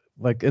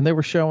they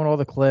were showing all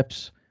the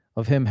clips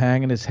of him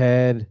hanging his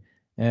head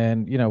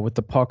and, with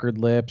the puckered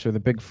lips or the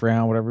big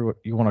frown, whatever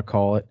you want to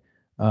call it.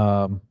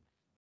 But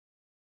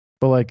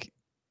like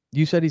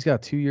you said, he's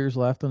got 2 years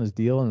left on his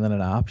deal and then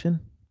an option.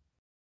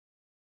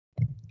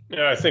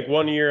 Yeah, I think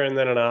 1 year and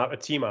then a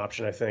team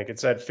option. I think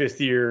it's that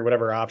 5th year,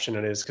 whatever option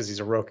it is, because he's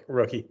a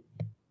rookie.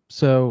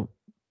 So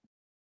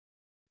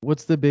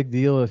what's the big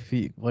deal if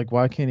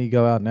why can't he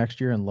go out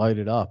next year and light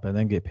it up and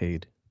then get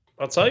paid?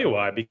 I'll tell you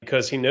why,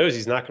 because he knows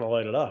he's not going to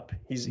light it up.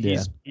 He's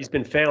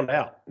been found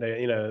out.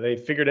 They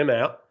figured him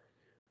out.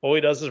 All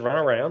he does is run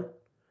around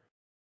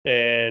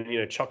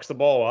and chucks the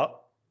ball up.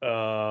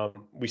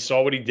 We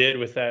saw what he did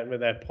with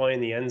that play in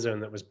the end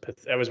zone. That was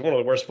one of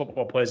the worst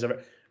football plays ever.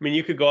 I mean,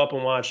 you could go up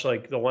and watch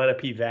like the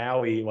Lenape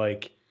Valley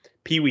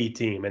Pee Wee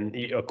team, and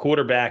a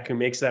quarterback who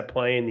makes that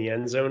play in the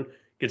end zone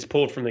gets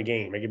pulled from the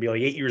game. It could be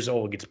like 8 years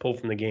old, gets pulled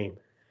from the game.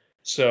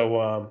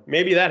 So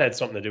maybe that had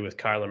something to do with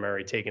Kyler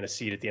Murray taking a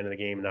seat at the end of the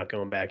game and not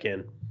going back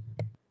in.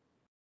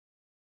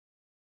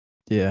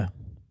 Yeah.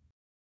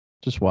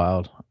 Just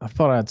wild. I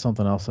thought I had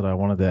something else that I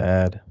wanted to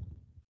add.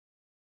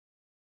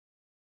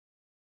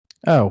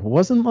 Oh,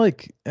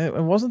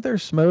 wasn't there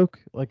smoke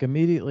like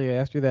immediately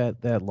after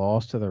that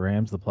loss to the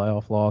Rams, the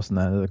playoff loss, and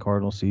then the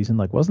Cardinals season?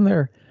 Like, wasn't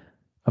there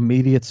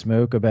immediate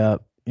smoke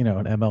about an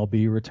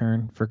MLB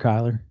return for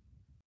Kyler?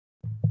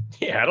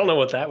 Yeah, I don't know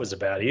what that was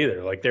about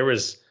either. Like there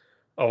was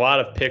a lot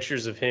of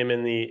pictures of him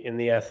in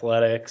the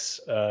athletics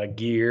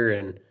gear,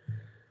 and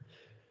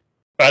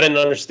I didn't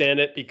understand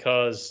it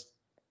because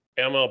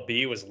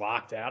MLB was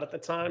locked out at the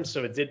time,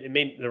 so it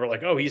made they were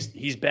like, oh,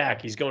 he's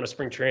back, he's going to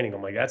spring training.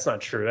 I'm like, that's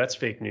not true, that's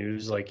fake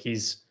news. Like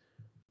he's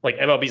like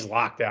MLB's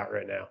locked out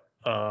right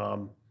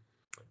now.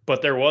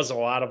 But there was a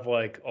lot of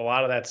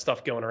that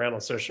stuff going around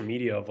on social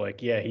media of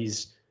like, yeah,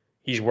 he's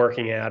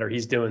working out or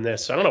he's doing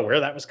this. So I don't know where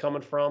that was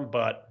coming from,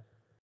 but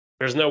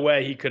there's no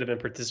way he could have been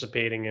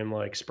participating in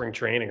like spring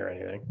training or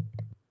anything.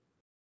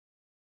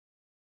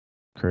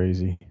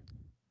 Crazy.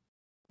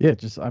 Yeah,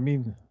 just I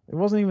mean, it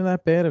wasn't even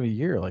that bad of a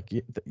year. Like,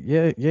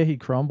 yeah, he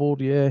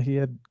crumbled. Yeah, he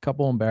had a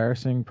couple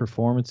embarrassing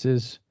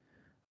performances.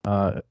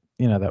 That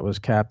was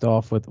capped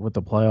off with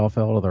the playoff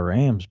L to the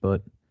Rams,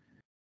 but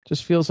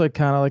just feels like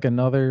kind of like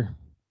another,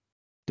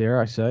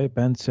 dare I say,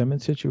 Ben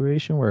Simmons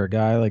situation where a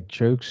guy like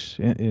chokes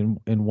in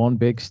one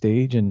big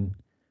stage and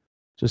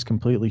just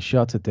completely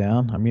shuts it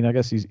down. I mean, I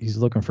guess he's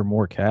looking for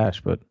more cash,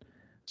 but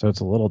so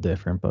it's a little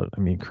different. But I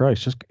mean,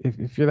 Christ, just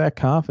if you're that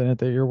confident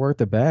that you're worth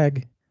the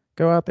bag,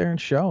 go out there and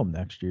show them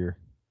next year.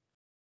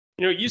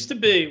 It used to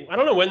be, I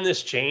don't know when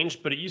this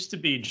changed, but it used to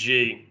be,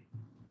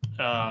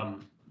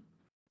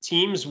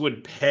 teams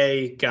would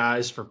pay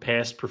guys for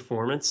past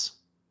performance.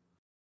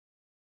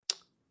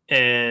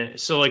 And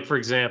so, like for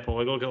example,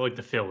 like look at like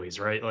the Phillies,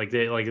 right? Like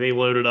they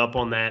loaded up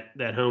on that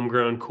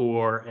homegrown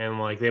core, and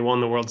like they won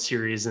the World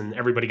Series, and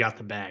everybody got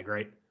the bag,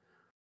 right?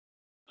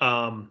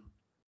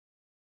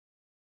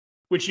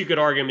 Which you could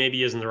argue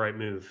maybe isn't the right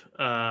move.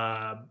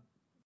 But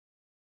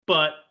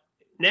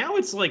now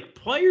it's like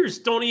players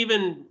don't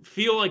even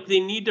feel like they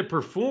need to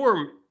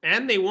perform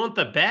and they want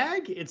the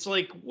bag. It's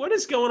like, what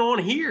is going on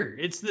here?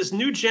 It's this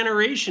new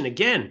generation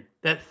again,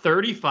 that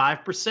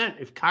 35%.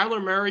 If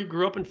Kyler Murray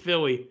grew up in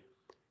Philly,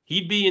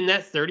 he'd be in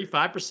that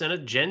 35%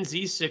 of Gen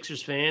Z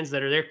Sixers fans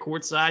that are there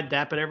courtside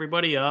dapping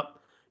everybody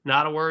up,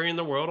 not a worry in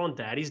the world on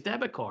daddy's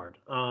debit card.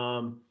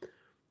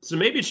 So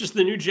maybe it's just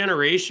the new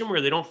generation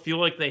where they don't feel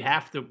like they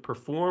have to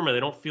perform or they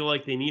don't feel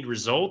like they need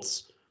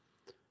results.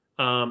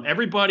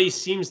 Everybody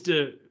seems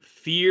to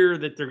fear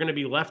that they're going to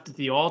be left at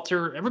the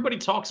altar. Everybody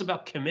talks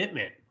about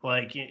commitment,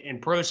 like in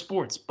pro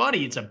sports.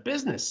 Buddy, it's a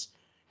business.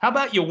 How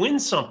about you win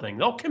something?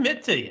 They'll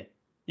commit to you.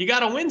 You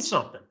got to win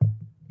something.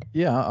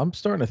 Yeah, I'm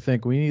starting to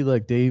think we need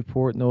like Dave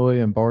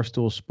Portnoy and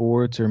Barstool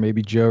Sports or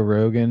maybe Joe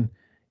Rogan,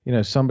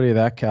 somebody of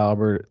that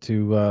caliber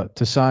to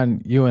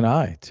sign you and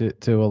I to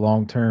a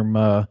long-term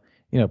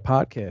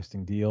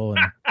podcasting deal,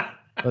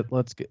 and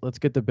let's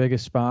get the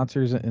biggest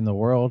sponsors in the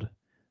world,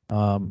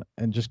 and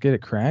just get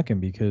it cracking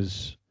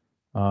because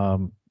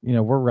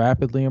we're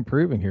rapidly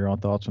improving here on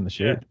Thoughts from the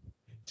Shade. Yeah.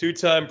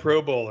 2-time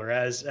Pro Bowler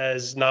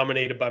as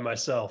nominated by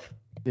myself.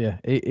 Yeah,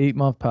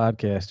 8-month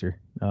podcaster.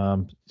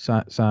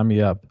 Sign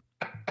me up.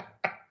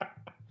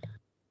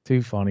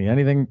 Too funny.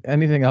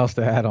 Anything else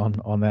to add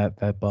on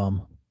that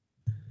bum?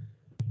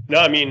 No,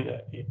 I mean,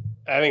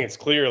 I think it's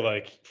clear,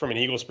 like, from an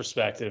Eagles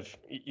perspective,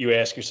 you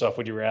ask yourself,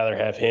 would you rather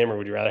have him or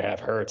would you rather have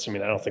Hurts? I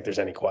mean, I don't think there's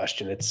any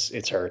question.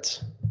 It's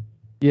Hurts.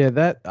 Yeah,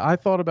 that I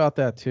thought about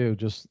that too.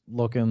 Just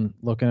looking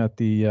at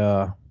the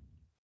the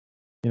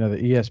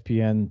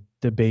ESPN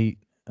debate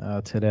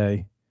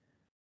today.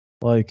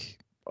 Like,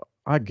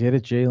 I get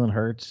it. Jalen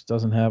Hurts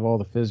doesn't have all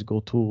the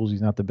physical tools.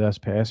 He's not the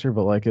best passer,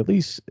 but like at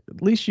least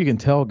you can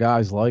tell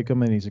guys like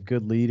him, and he's a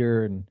good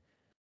leader.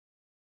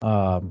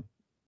 And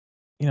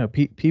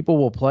people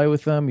will play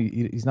with him.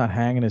 He's not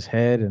hanging his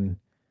head, and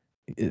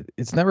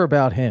it's never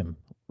about him,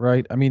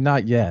 right? I mean,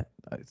 not yet.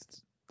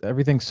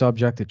 Everything's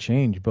subject to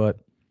change, but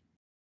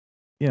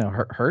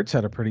Hurts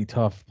had a pretty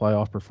tough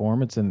playoff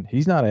performance, and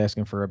he's not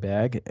asking for a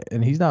bag,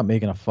 and he's not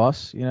making a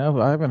fuss.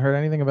 I haven't heard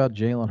anything about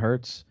Jalen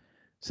Hurts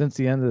since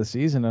the end of the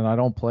season, and I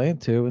don't plan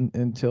to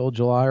until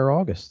July or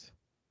August.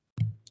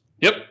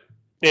 Yep.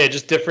 Yeah,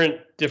 just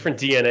different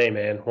DNA,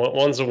 man.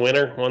 One's a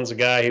winner. One's a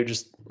guy who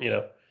just,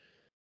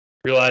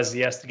 realizes he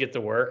has to get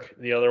to work.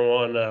 The other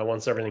one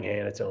wants everything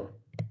handed to him.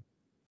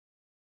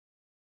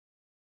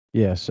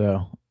 Yeah,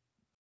 so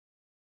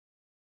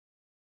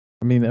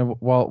I mean,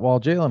 while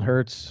Jalen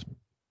Hurts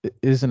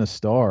isn't a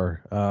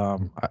star,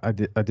 I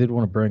did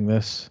want to bring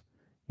this,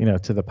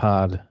 to the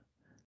pod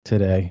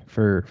today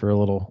for a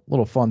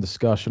little fun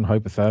discussion,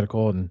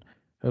 hypothetical, and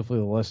hopefully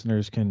the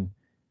listeners can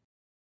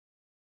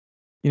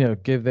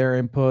give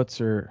their inputs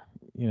or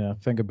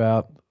think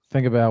about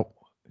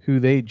who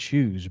they'd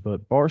choose.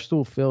 But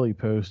Barstool Philly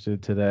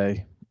posted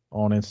today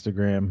on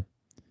Instagram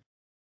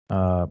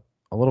a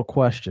little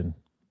question: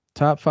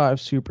 top 5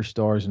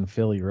 superstars in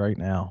Philly right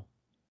now.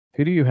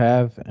 Who do you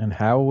have, and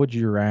how would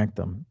you rank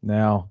them?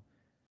 Now,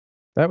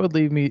 that would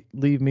leave me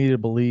to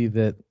believe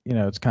that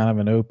it's kind of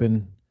an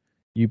open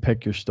you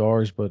pick your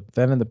stars. But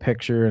then in the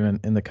picture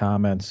and in the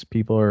comments,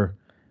 people are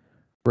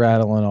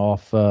rattling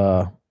off,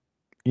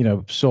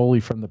 solely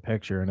from the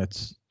picture, and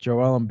it's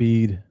Joel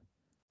Embiid,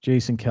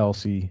 Jason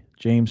Kelsey,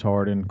 James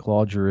Harden,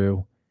 Claude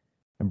Giroux,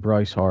 and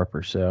Bryce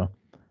Harper. So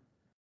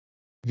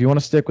if you want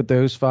to stick with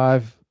those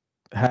five,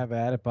 have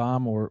at it,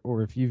 Bomb, or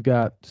if you've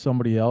got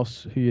somebody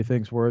else who you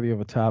think's worthy of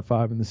a top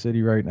five in the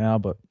city right now.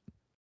 But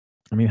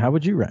I mean, how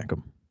would you rank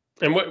them?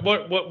 And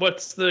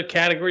what's the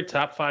category?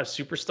 Top 5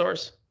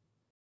 superstars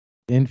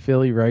In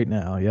Philly right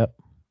now? Yep.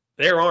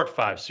 There aren't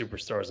 5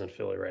 superstars in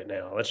Philly right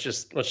now. Let's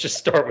just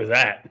start with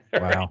that. Wow.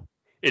 Right?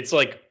 It's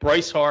like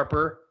Bryce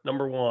Harper,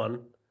 number 1,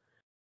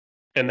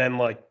 and then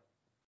like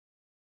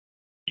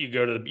you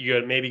go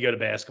to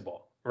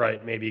basketball,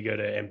 right? Maybe you go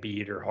to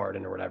Embiid or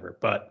Harden or whatever.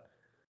 But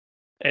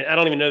and I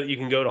don't even know that you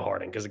can go to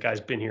Harden because the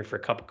guy's been here for a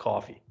cup of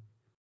coffee.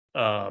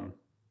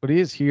 But he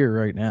is here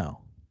right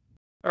now.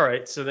 All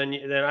right, so then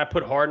I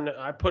put Harden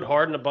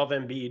above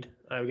Embiid.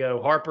 I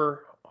go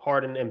Harper,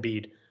 Harden,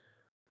 Embiid.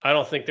 I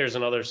don't think there's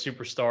another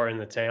superstar in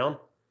the town.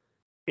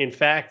 In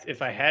fact,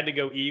 if I had to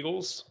go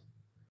Eagles,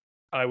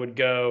 I would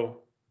go.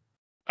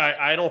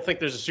 I don't think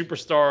there's a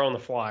superstar on the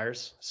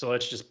Flyers, so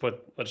let's just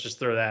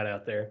throw that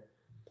out there.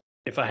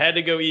 If I had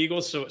to go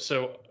Eagles,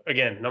 so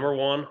again, number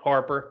 1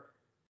 Harper,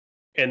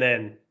 and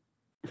then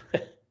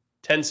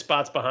 10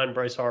 spots behind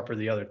Bryce Harper,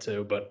 the other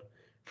 2, but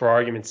for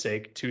argument's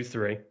sake, 2,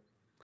 3,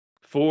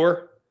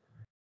 4.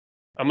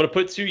 I'm going to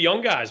put 2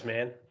 young guys,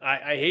 man.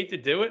 I hate to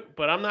do it,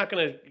 but I'm not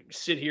going to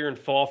sit here and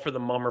fall for the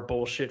mummer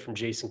bullshit from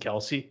Jason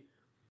Kelsey.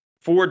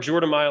 4,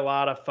 Jordan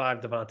Mailata.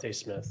 5, Devontae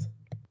Smith.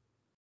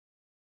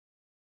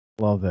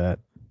 Love that.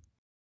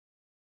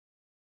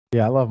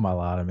 Yeah, I love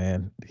Mailata,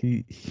 man.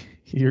 He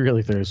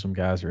really throws some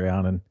guys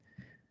around, and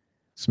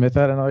Smith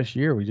had a nice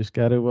year. We just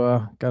got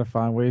to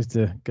find ways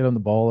to get him the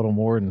ball a little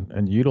more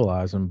and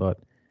utilize him. But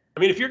I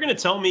mean, if you're going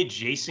to tell me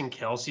Jason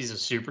Kelsey's a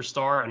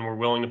superstar and we're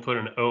willing to put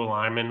an O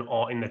lineman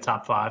all in the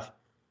top 5,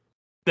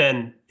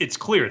 then it's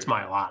clear it's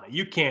Mailata.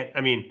 You can't.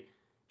 I mean,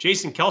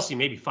 Jason Kelsey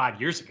maybe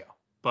 5 years ago,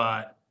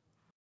 but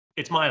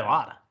it's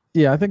Mailata.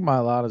 Yeah, I think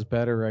Mailata's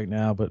better right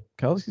now, but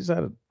Kelsey's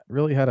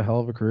really had a hell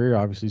of a career.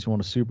 Obviously, he's won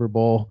a Super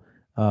Bowl.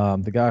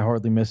 The guy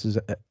hardly misses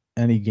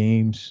any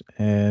games,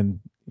 and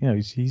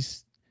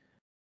he's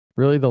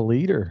really the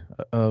leader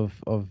of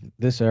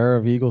this era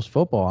of Eagles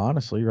football.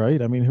 Honestly,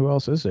 right? I mean, who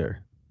else is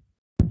there?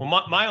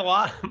 Well,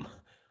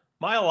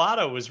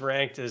 Mailata was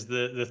ranked as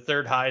the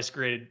 3rd highest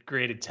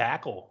graded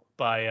tackle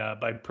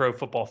by Pro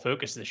Football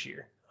Focus this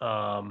year.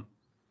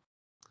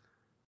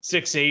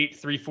 6'8",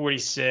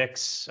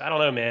 346. I don't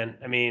know, man.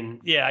 I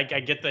mean, yeah, I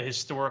get the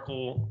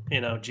historical,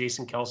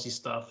 Jason Kelsey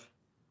stuff.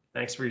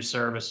 Thanks for your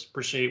service.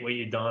 Appreciate what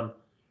you've done.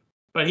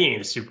 But he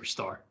ain't a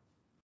superstar.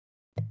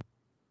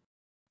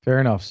 Fair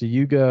enough. So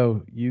you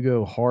go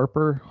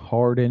Harper,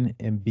 Harden,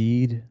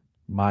 Embiid,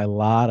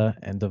 Mailata,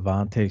 and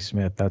Devontae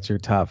Smith. That's your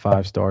top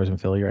 5 stars in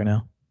Philly right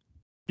now?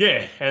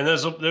 Yeah, and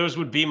those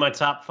would be my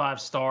top 5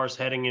 stars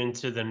heading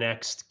into the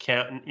next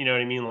count. You know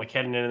what I mean? Like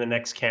heading into the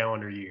next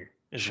calendar year.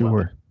 Sure.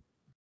 Well.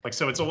 Like,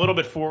 so it's a little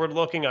bit forward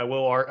looking. I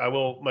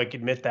will like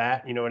admit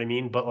that, you know what I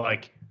mean? But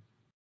like,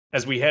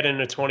 as we head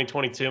into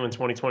 2022 and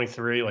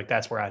 2023, like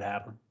that's where I'd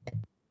have them.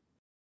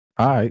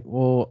 All right.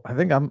 Well, I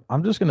think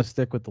I'm just gonna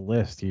stick with the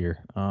list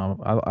here.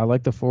 I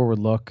like the forward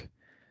look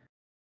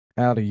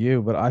out of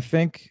you, but I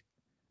think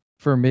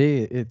for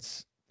me,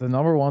 it's the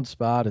number 1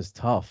 spot is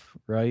tough,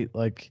 right?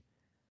 Like,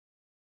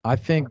 I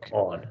think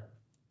Claude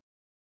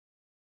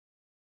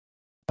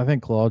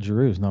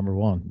Giroux is number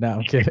 1. No,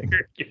 I'm kidding.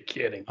 You're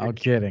kidding. I'm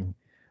kidding.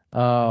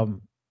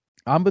 I'm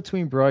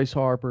between Bryce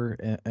Harper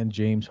and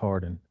James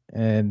Harden.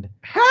 And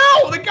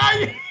how the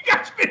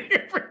guy's been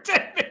here for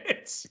 10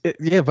 minutes.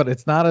 Yeah, but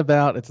it's not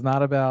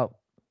about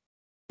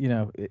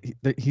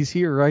he's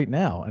here right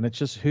now, and it's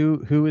just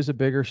who is a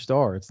bigger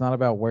star. It's not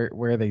about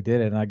where they did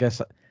it. And I guess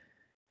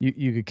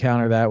you could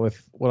counter that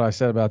with what I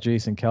said about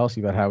Jason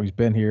Kelsey about how he's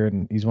been here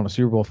and he's won a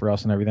Super Bowl for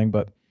us and everything.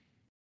 But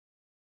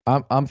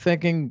I'm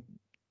thinking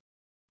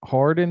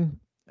Harden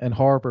and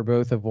Harper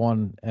both have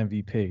won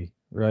MVP,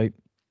 right?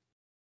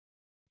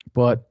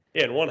 But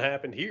yeah, and one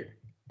happened here.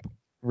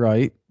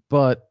 Right.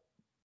 But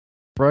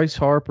Bryce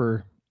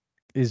Harper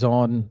is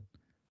on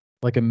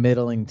like a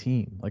middling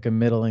team, like a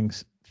middling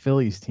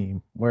Phillies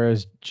team,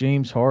 whereas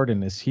James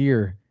Harden is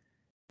here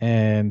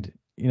and,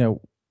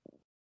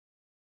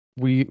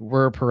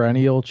 we're a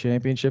perennial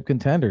championship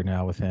contender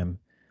now with him.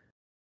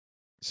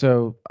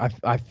 So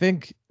I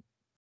think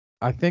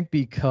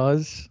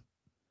because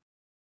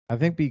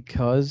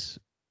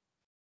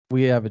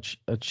we have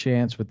a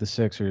chance with the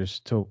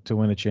Sixers to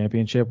win a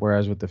championship,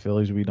 whereas with the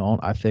Phillies we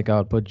don't. I think I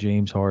would put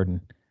James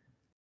Harden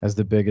as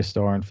the biggest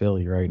star in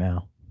Philly right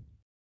now.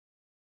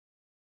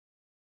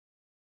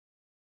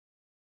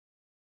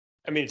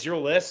 I mean, it's your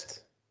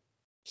list,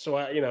 so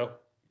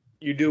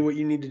you do what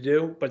you need to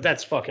do. But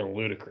that's fucking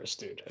ludicrous,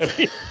 dude. I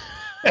mean,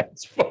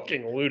 that's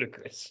fucking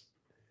ludicrous.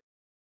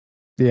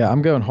 Yeah,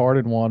 I'm going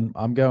Harden 1.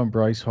 I'm going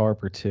Bryce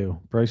Harper 2.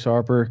 Bryce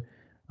Harper,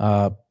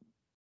 has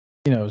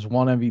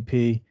won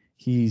MVP.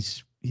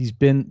 He's he's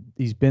been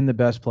the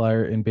best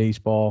player in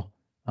baseball,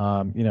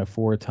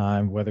 for a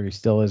time. Whether he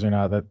still is or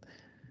not,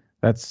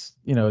 that's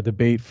a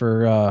debate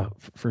for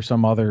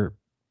some other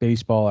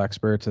baseball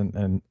experts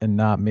and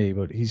not me.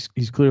 But he's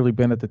clearly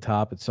been at the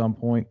top at some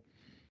point.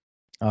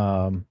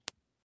 So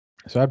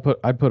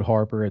I'd put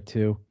Harper at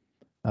 2,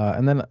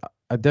 and then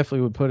I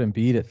definitely would put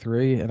Embiid at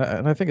 3, and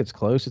I think it's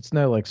close. It's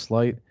no like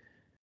slight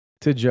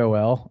to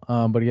Joel,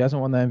 but he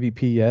hasn't won the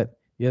MVP yet.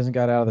 He hasn't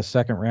got out of the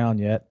second round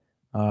yet,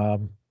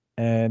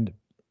 and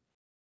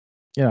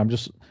I'm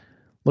just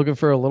looking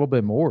for a little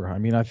bit more. I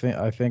mean, I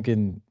think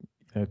in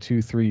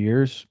 2-3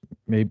 years,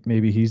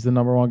 maybe he's the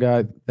number one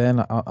guy.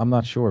 Then I'm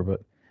not sure,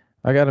 but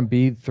I got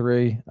Embiid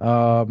 3.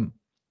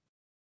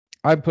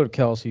 I'd put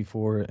Kelsey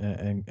 4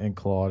 and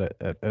Claude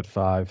at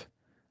 5.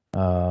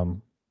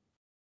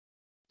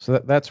 So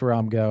that's where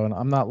I'm going.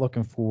 I'm not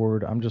looking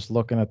forward. I'm just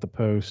looking at the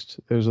post.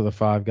 Those are the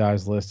 5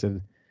 guys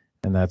listed,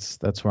 and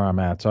that's where I'm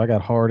at. So I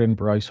got Harden,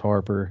 Bryce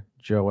Harper,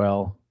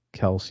 Joel,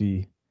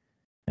 Kelsey,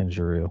 and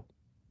Giroux.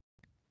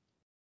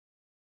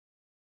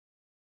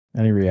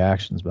 Any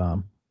reactions,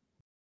 Bob?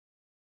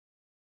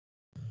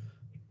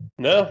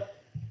 No,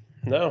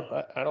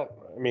 I don't.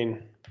 I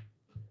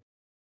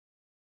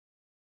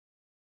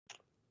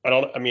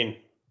mean,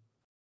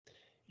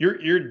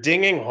 you're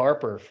dinging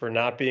Harper for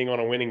not being on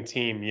a winning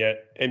team,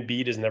 yet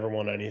Embiid has never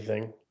won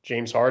anything.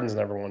 James Harden's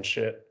never won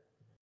shit.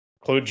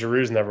 Claude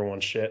Giroux's never won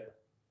shit.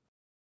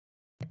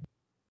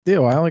 Yeah,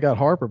 well, I only got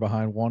Harper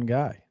behind one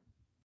guy.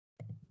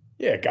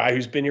 Yeah, a guy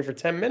who's been here for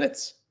 10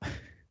 minutes.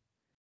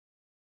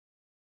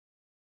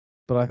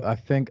 But I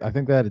think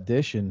that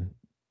addition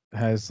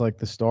has like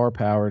the star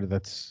power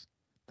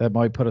that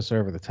might put us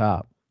over the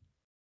top.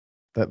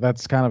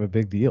 That's kind of a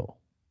big deal.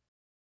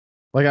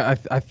 Like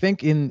I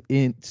think in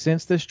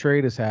since this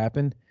trade has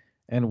happened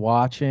and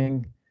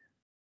watching,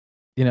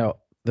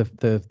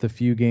 the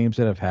few games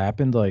that have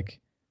happened, like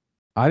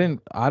I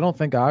don't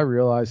think I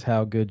realized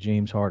how good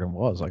James Harden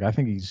was. Like I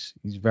think he's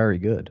very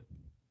good.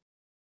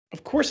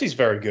 Of course he's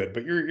very good,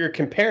 but you're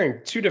comparing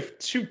two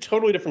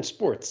totally different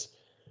sports.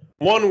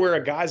 One where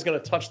a guy's going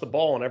to touch the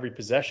ball on every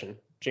possession,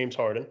 James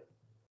Harden,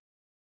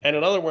 and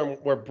another one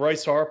where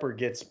Bryce Harper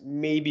gets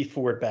maybe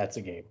 4 at-bats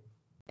a game.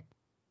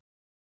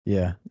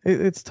 Yeah,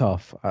 it's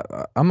tough.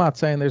 I'm not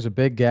saying there's a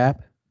big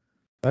gap.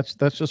 That's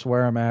just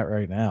where I'm at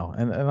right now,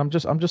 and I'm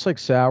just like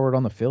soured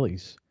on the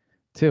Phillies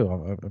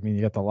too. I mean,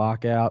 you got the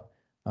lockout.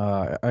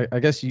 I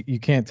guess you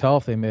can't tell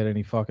if they made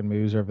any fucking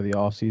moves over the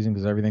offseason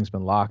because everything's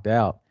been locked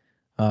out.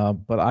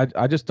 But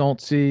I just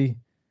don't see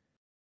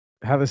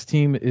how this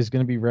team is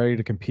going to be ready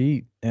to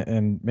compete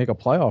and make a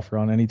playoff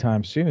run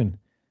anytime soon.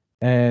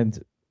 And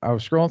I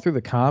was scrolling through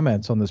the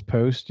comments on this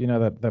post,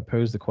 that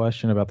posed the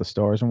question about the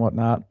stars and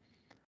whatnot.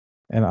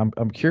 And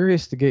I'm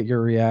curious to get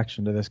your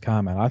reaction to this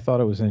comment. I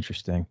thought it was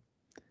interesting.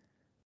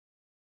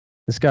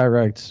 This guy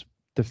writes,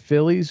 "The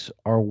Phillies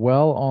are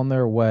well on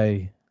their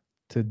way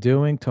to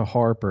doing to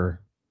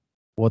Harper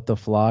what the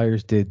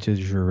Flyers did to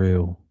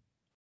Giroux."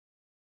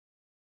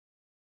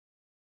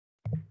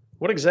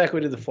 What exactly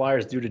did the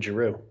Flyers do to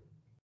Giroux?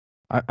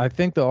 I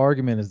think the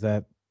argument is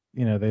that,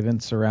 they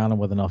didn't surround him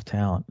with enough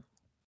talent.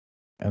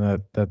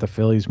 And that the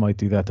Phillies might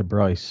do that to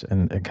Bryce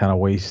and kind of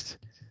waste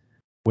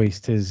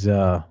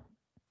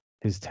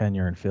his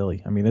tenure in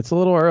Philly. I mean, it's a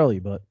little early,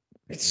 but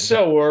it's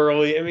so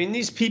early. I mean,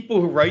 these people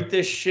who write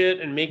this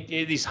shit and make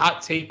these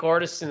hot take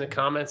artists in the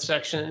comments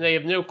section, they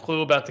have no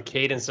clue about the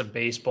cadence of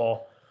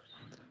baseball.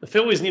 The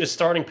Phillies need a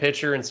starting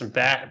pitcher and some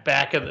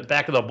back of the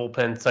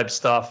bullpen type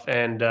stuff,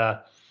 and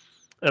a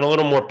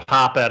little more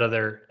pop out of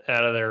their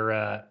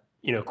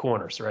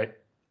corners, right?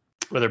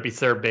 Whether it be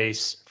third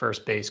base,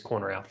 first base,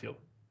 corner, outfield.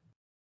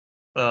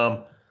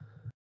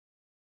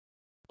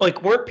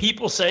 Like, weren't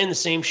people saying the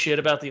same shit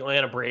about the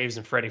Atlanta Braves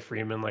and Freddie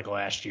Freeman like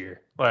last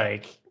year?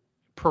 Like,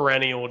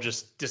 perennial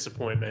just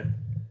disappointment.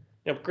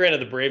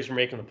 Granted, the Braves were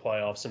making the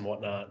playoffs and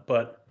whatnot,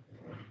 but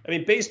I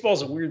mean,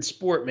 baseball's a weird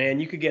sport, man.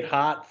 You could get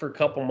hot for a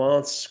couple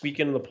months, squeak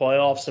into the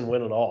playoffs, and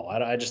win it all.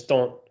 I just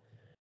don't.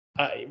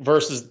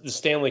 Versus the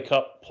Stanley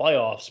Cup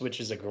playoffs, which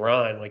is a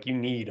grind. Like, you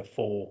need a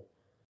full,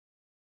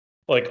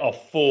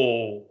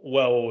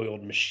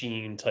 well-oiled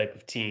machine type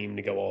of team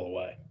to go all the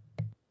way.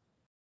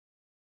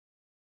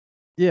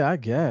 Yeah, I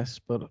guess,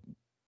 but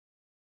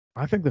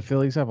I think the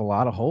Phillies have a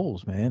lot of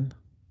holes, man.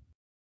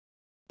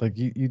 Like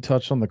you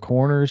touched on the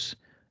corners.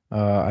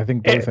 I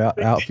think both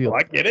outfield.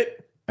 I get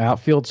it.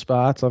 Outfield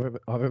spots,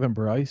 other than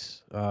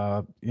Bryce.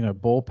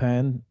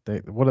 Bullpen.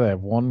 What do they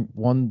have?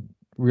 One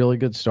really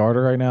good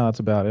starter right now. That's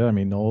about it. I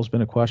mean, Noel's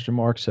been a question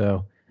mark,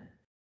 so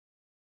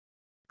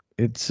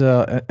it's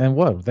and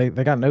what they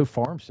got no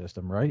farm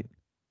system, right?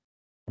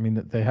 I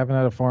mean, they haven't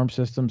had a farm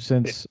system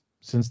since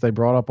they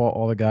brought up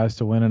all the guys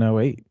to win in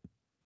 2008.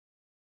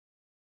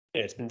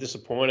 Yeah, it's been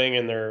disappointing,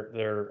 and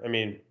their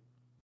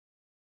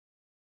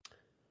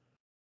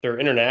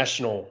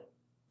international,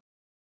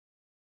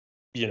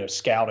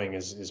 scouting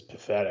is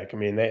pathetic. I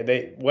mean,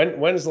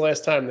 when is the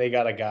last time they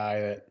got a guy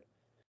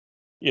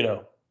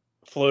that,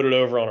 floated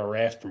over on a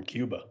raft from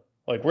Cuba?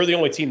 Like, we're the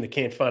only team that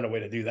can't find a way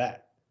to do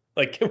that.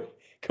 Like,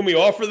 Can we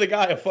offer the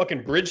guy a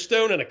fucking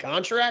Bridgestone and a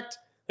contract?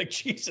 Like,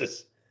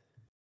 Jesus.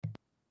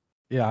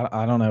 Yeah,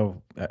 I don't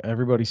know.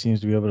 Everybody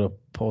seems to be able to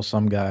pull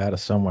some guy out of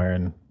somewhere,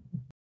 and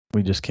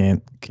we just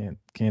can't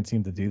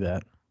seem to do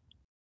that.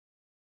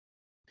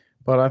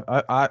 But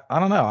I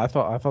don't know. I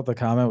thought the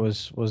comment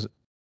was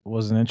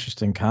an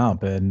interesting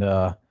comp, and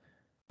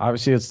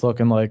obviously it's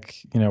looking like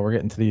we're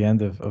getting to the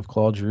end of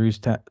Claude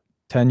Giroux's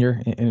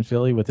tenure in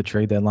Philly with the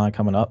trade deadline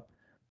coming up.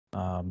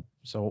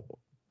 So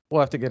we'll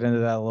have to get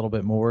into that a little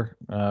bit more.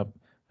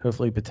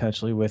 Hopefully,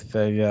 potentially with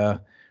a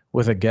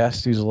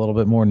guest who's a little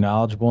bit more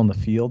knowledgeable in the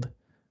field.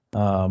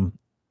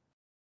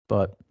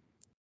 But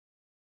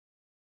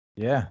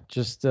yeah,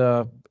 just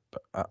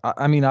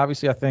I mean,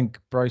 obviously, I think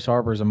Bryce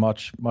Harper is a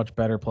much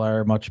better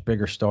player, much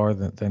bigger star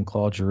than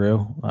Claude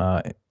Giroux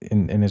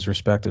in his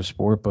respective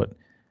sport. But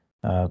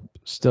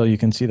still, you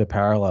can see the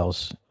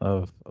parallels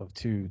of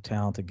two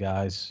talented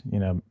guys,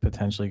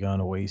 potentially going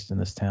to waste in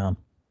this town.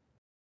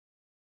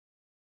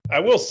 I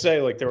will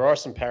say, like, there are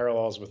some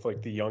parallels with,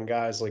 like, the young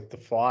guys. Like, the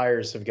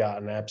Flyers have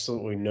gotten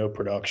absolutely no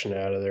production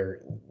out of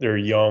their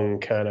young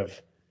kind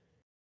of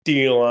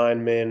D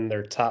linemen,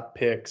 their top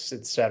picks,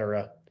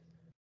 etc.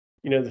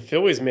 The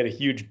Phillies made a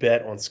huge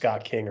bet on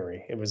Scott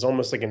Kingery. It was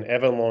almost like an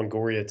Evan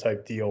Longoria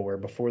type deal where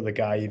before the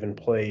guy even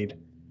played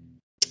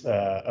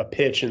a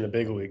pitch in the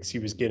big leagues, he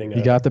was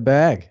He got the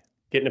bag.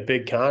 Getting a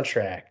big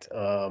contract.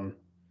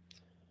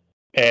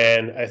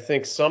 And I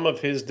think some of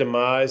his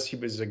demise, he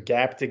was a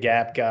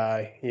gap-to-gap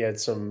guy. He had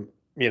some,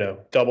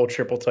 double,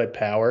 triple type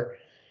power.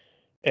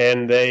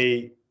 And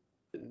they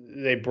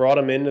brought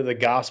him into the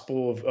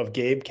gospel of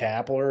Gabe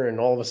Kapler, and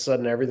all of a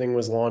sudden everything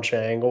was launch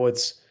angle.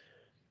 It's,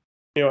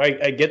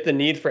 I get the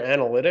need for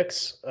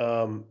analytics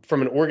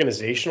from an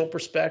organizational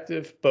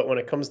perspective, but when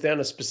it comes down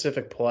to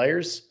specific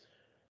players,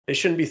 they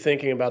shouldn't be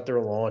thinking about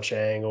their launch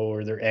angle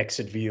or their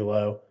exit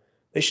velo.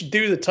 They should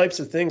do the types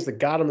of things that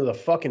got them to the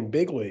fucking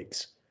big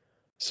leagues.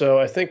 So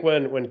I think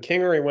when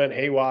Kingery went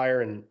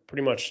haywire and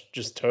pretty much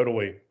just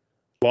totally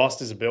lost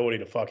his ability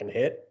to fucking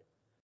hit,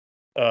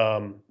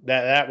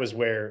 that was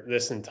where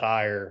this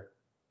entire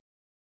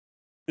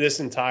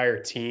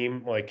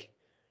team, like,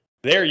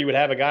 there you would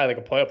have a guy that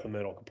could play up the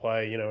middle, could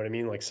play,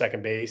 like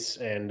second base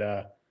and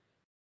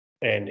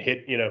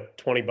hit,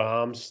 20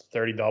 bombs,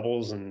 30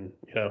 doubles, and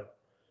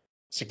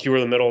secure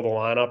the middle of the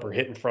lineup or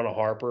hit in front of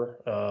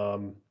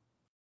Harper.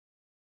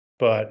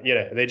 But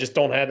they just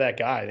don't have that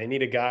guy. They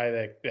need a guy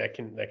that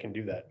can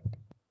do that.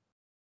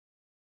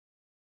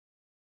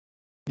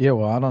 Yeah,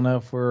 well, I don't know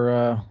if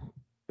we're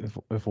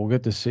if we'll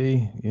get to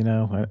see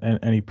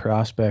any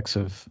prospects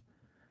of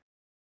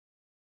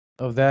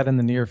that in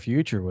the near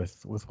future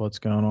with what's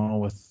going on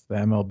with the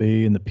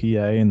MLB and the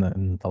PA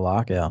and the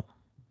lockout.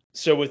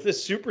 So with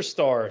this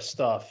superstar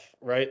stuff,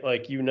 right?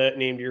 Like, you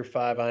named your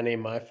 5, I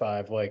named my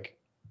 5. Like,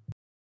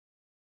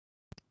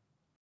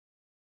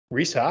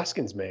 Rhys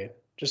Hoskins, man,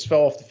 just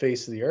fell off the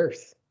face of the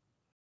earth.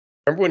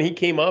 Remember when he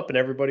came up and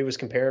everybody was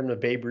comparing him to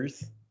Babe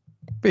Ruth?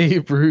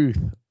 Babe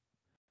Ruth.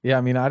 Yeah,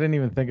 I mean, I didn't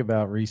even think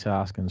about Rhys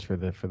Hoskins for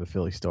the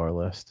Philly star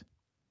list.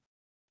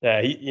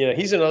 Yeah,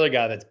 he's another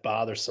guy that's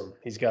bothersome.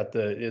 He's got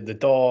the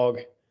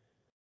dog.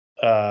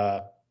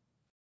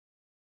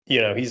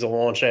 He's a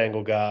launch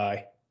angle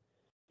guy.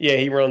 Yeah,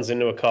 he runs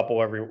into a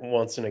couple every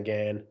once and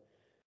again.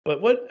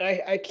 But what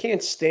I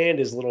can't stand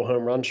his little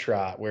home run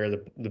shot where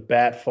the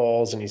bat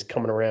falls and he's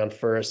coming around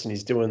first and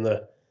he's doing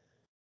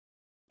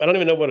I don't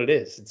even know what it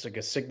is. It's like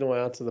a signal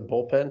out to the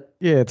bullpen.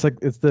 Yeah, it's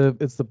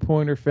the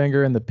pointer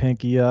finger and the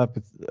pinky up.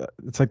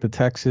 It's like the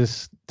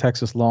Texas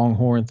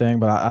Longhorn thing,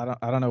 but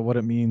I don't know what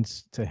it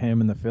means to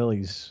him and the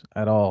Phillies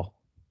at all.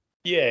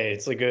 Yeah,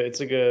 it's like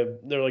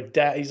they're like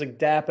he's like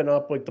dapping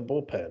up like the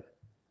bullpen.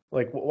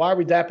 Like, why are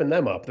we dapping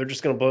them up? They're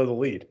just gonna blow the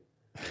lead.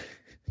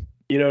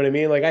 You know what I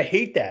mean? Like, I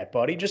hate that,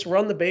 buddy. Just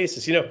run the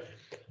bases.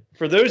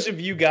 For those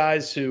of you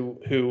guys who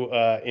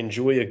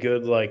enjoy a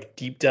good, like,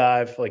 deep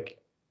dive, like,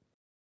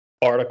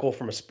 article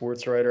from a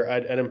sports writer,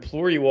 I'd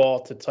implore you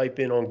all to type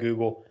in on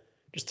Google,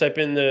 just type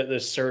in the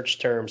search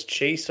terms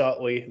Chase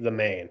Utley, the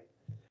man.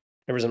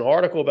 There was an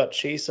article about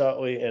Chase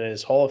Utley and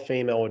his Hall of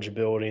Fame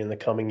eligibility in the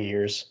coming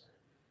years,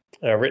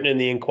 written in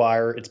the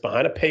Inquirer. It's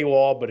behind a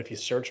paywall, but if you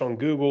search on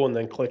Google and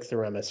then click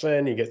through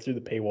MSN, you get through the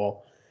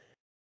paywall.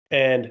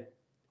 And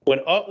when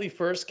Utley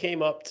first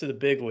came up to the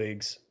big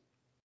leagues,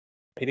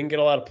 he didn't get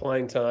a lot of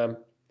playing time.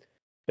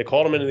 They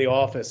called him into the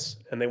office,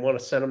 and they want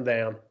to send him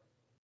down.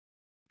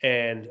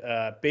 And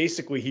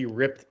basically, he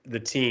ripped the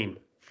team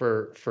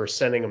for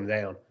sending him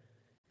down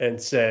and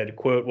said,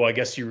 quote, "Well, I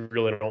guess you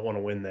really don't want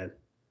to win then."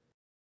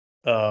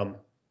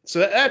 So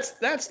that's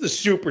the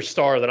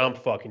superstar that I'm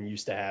fucking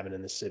used to having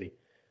in the city.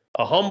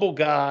 A humble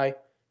guy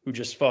who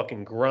just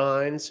fucking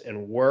grinds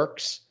and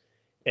works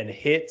and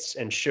hits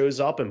and shows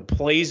up and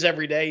plays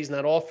every day. He's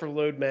not all for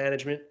load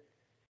management.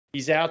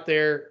 He's out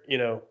there,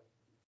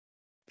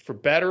 for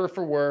better or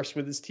for worse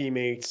with his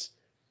teammates.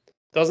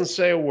 Doesn't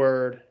say a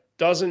word.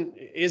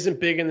 Isn't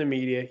big in the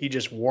media. He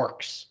just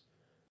works.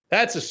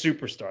 That's a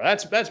superstar.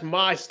 That's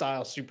my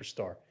style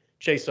superstar.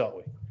 Chase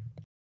Utley.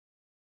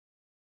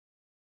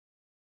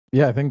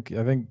 Yeah, I think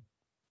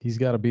he's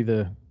got to be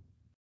the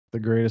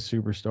greatest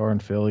superstar in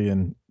Philly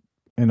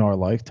in our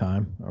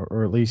lifetime,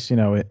 or at least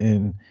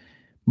in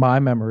my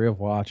memory of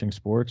watching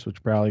sports,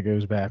 which probably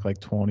goes back like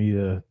 20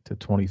 to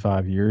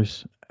 25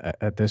 years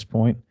at this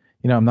point.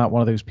 I'm not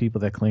one of those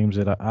people that claims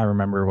that I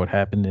remember what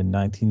happened in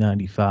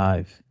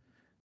 1995.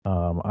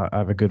 I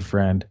have a good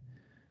friend.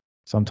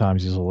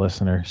 Sometimes he's a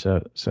listener,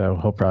 so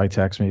he'll probably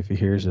text me if he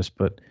hears this.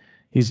 But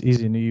he's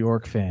a New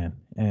York fan,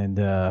 and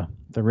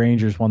the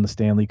Rangers won the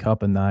Stanley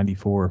Cup in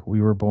 '94.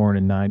 We were born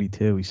in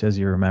 '92. He says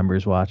he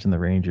remembers watching the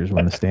Rangers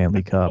win the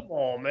Stanley Cup. Come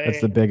on, man.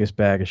 That's the biggest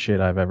bag of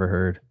shit I've ever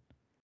heard.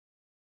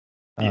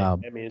 Yeah,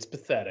 I mean, it's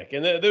pathetic.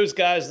 And those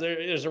guys,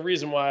 there's a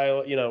reason why,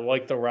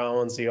 like the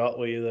Rollins, the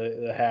Utley,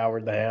 the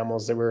Howard, the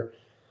Hamels, they were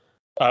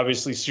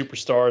obviously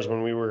superstars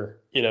when we were,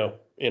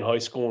 in high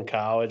school and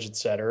college, et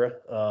cetera.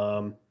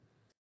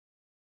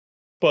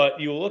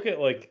 But you look at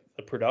like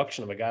the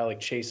production of a guy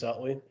like Chase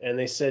Utley, and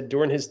they said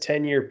during his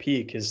 10-year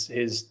peak, his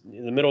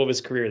in the middle of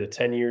his career, the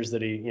 10 years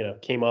that he,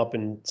 came up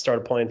and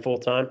started playing full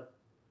time,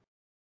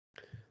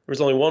 there was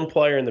only one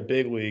player in the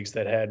big leagues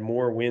that had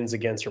more wins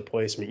against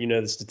replacement.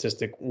 The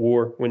statistic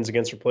WAR, wins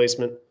against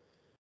replacement,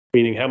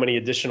 meaning how many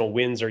additional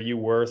wins are you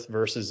worth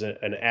versus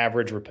an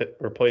average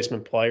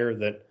replacement player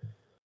that,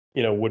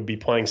 would be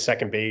playing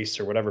second base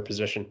or whatever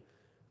position.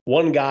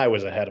 One guy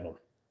was ahead of him.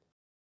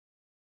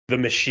 The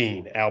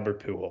machine,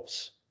 Albert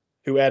Pujols,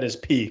 who at his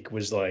peak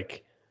was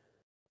like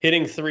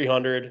hitting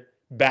 300,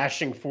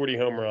 bashing 40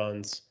 home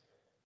runs,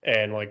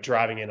 and like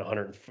driving in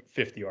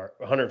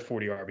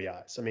 140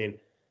 RBIs. I mean,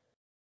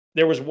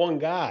 there was one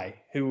guy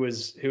who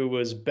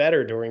was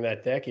better during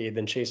that decade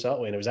than Chase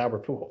Utley, and it was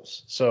Albert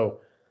Pujols. So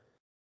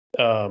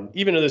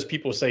even though those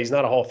people say he's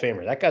not a Hall of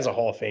Famer, that guy's a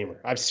Hall of Famer.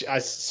 I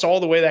saw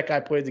the way that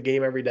guy played the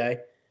game every day.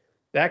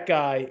 That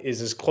guy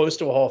is as close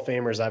to a Hall of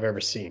Famer as I've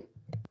ever seen.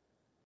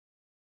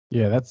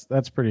 Yeah,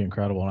 that's pretty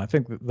incredible. And I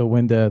think the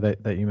window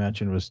that you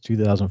mentioned was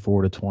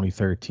 2004 to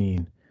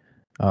 2013.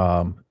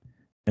 And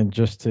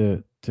just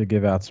to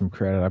give out some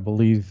credit, I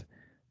believe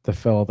the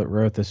fellow that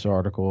wrote this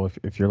article,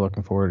 if you're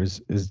looking for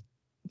it, is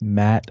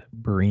Matt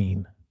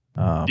Breen.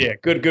 Yeah,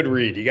 good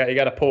read. You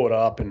got to pull it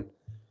up. And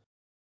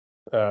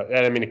I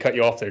didn't mean to cut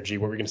you off there, G.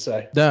 What were you gonna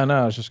say? No,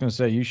 I was just gonna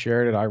say you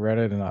shared it. I read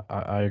it, and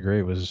I agree.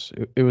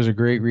 It was a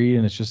great read,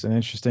 and it's just an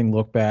interesting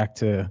look back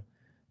to,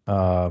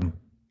 why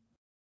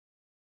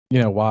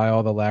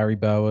all the Larry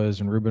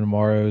Boas and Ruben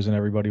Amaros and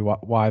everybody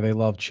why they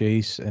love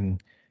Chase, and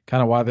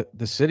kind of why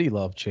the city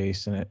loved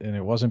Chase, and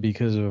it wasn't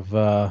because of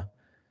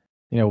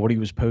what he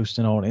was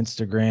posting on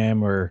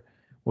Instagram or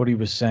what he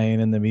was saying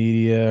in the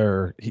media,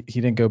 or he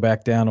didn't go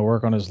back down to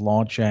work on his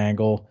launch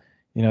angle.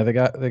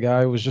 The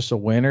guy was just a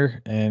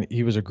winner, and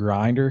he was a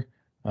grinder,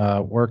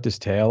 worked his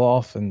tail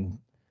off, and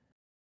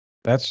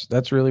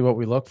that's really what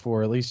we look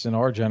for, at least in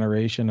our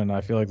generation, and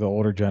I feel like the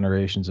older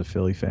generations of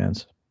Philly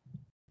fans.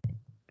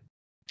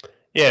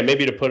 Yeah,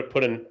 maybe to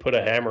put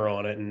a hammer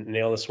on it and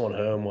nail this one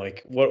home.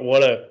 Like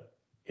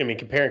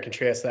compare and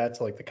contrast that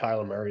to like the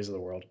Kyler Murrays of the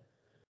world.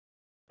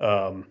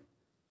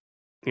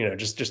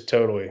 Just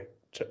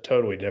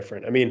totally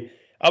different. I mean,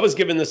 I was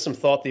giving this some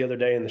thought the other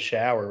day in the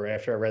shower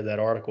after I read that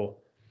article.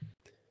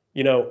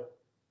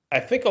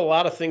 I think a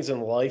lot of things in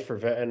life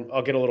and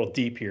I'll get a little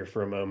deep here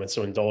for a moment,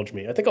 so indulge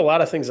me. I think a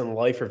lot of things in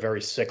life are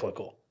very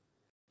cyclical.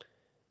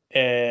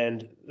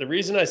 And the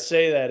reason I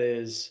say that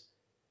is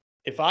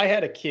if I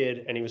had a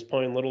kid and he was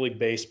playing Little League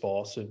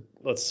Baseball, so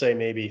let's say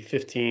maybe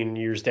 15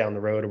 years down the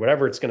road or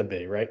whatever it's going to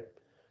be, right?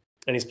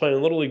 And he's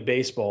playing Little League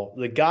Baseball,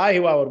 the guy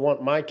who I would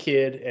want my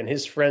kid and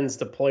his friends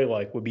to play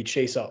like would be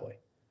Chase Utley,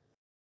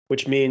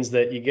 which means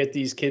that you get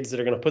these kids that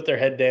are going to put their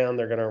head down,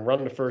 they're going to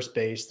run to first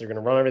base, they're going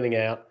to run everything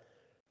out,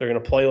 they're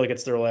going to play like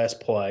it's their last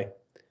play.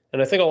 And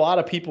I think a lot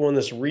of people in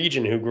this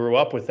region who grew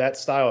up with that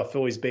style of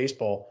Phillies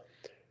baseball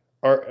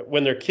are,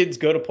 when their kids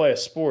go to play a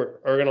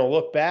sport, are going to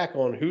look back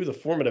on who the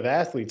formative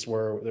athletes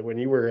were when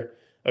you were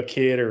a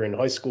kid or in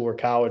high school or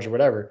college or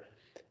whatever.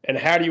 And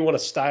how do you want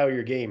to style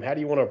your game? How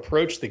do you want to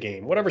approach the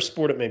game, whatever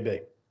sport it may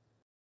be?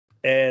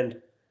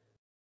 And,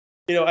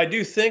 I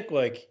do think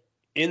like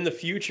in the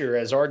future,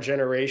 as our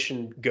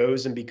generation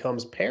goes and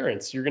becomes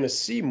parents, you're going to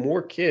see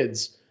more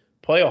kids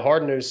play a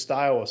hard-nosed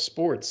style of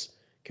sports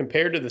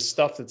compared to the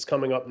stuff that's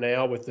coming up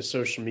now with the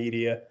social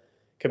media,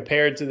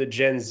 compared to the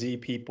Gen Z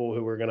people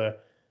who are going to,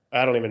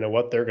 I don't even know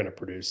what they're going to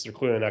produce. They're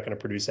clearly not going to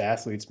produce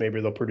athletes.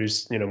 Maybe they'll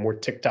produce, more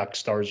TikTok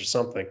stars or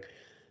something.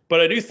 But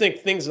I do think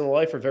things in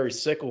life are very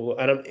cyclical,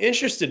 and I'm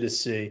interested to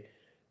see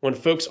when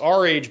folks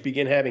our age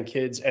begin having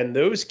kids and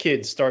those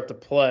kids start to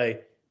play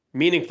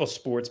meaningful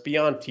sports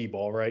beyond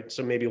T-ball, right?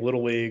 So maybe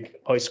Little League,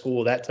 high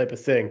school, that type of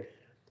thing.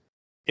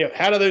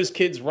 How do those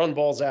kids run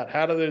balls out?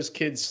 How do those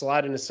kids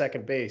slide into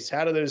second base?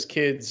 How do those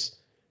kids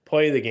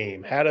play the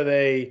game? How do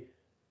they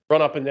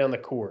run up and down the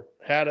court?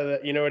 How do they,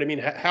 you know what I mean?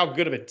 How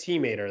good of a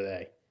teammate are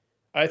they?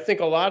 I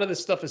think a lot of this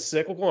stuff is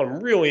cyclical. I'm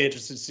really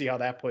interested to see how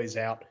that plays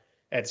out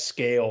at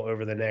scale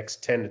over the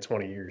next 10 to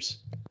 20 years.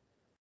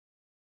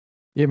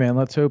 Yeah, man,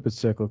 let's hope it's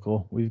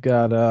cyclical. We've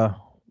got a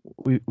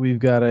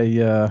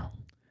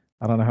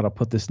I don't know how to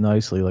put this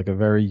nicely, like a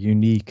very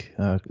unique,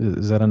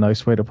 is that a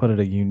nice way to put it?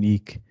 A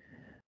unique,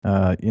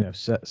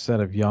 set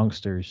of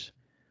youngsters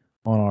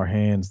on our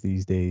hands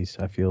these days.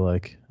 I feel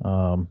like,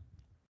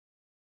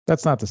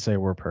 that's not to say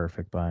we're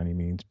perfect by any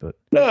means, but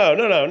No,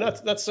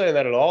 not saying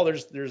that at all.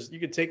 There's you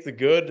could take the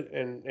good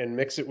and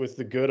mix it with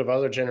the good of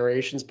other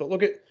generations, but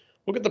look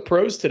at the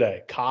pros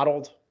today.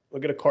 Coddled.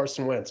 Look at a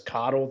Carson Wentz,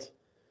 coddled.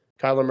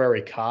 Kyler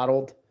Murray,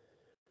 coddled.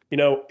 We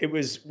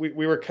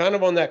were kind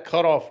of on that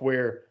cutoff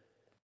where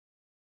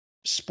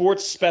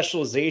sports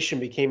specialization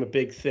became a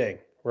big thing,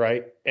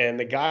 right? And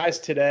the guys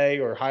today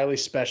are highly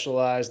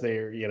specialized.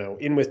 They're,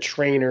 in with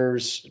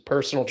trainers,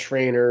 personal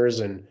trainers,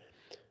 and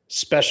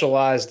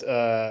specialized,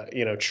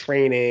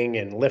 training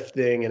and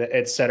lifting and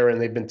et cetera.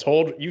 And they've been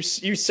told, you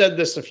said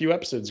this a few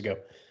episodes ago,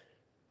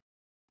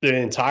 the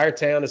entire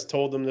town has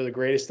told them they're the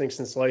greatest thing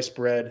since sliced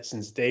bread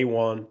since day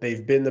one.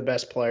 They've been the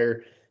best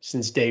player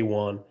since day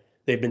one.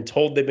 They've been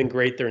told they've been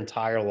great their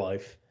entire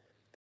life.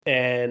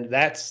 And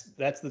that's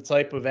the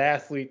type of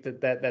athlete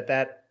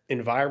that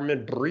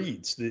environment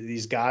breeds.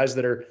 These guys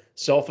that are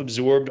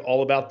self-absorbed,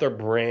 all about their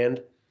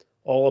brand,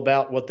 all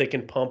about what they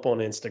can pump on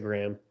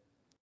Instagram.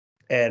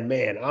 And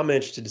man, I'm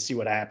interested to see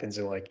what happens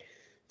in like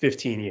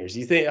 15 years.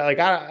 You think like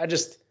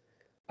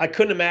I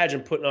couldn't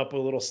imagine putting up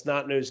with a little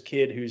snot-nosed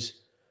kid who's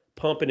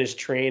pumping his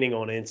training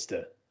on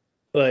Insta.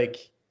 Like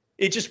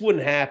it just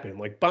wouldn't happen.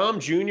 Like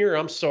Bomb Jr.,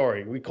 I'm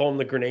sorry, we call him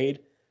the Grenade.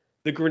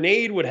 The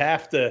Grenade would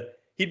have to.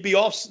 He'd be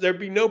off. There'd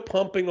be no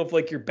pumping of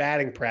like your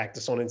batting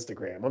practice on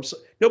Instagram.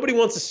 Nobody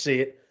wants to see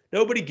it.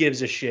 Nobody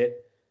gives a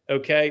shit.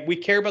 Okay, we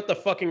care about the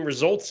fucking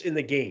results in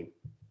the game.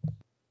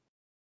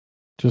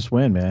 just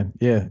win, man.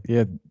 Yeah.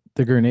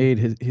 The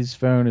Grenade, his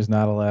phone is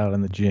not allowed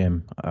in the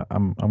gym.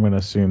 I'm gonna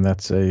assume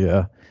that's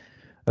gonna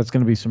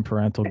be some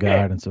parental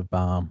guidance of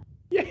Bomb.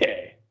 Yeah.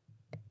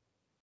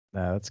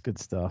 Nah, that's good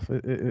stuff.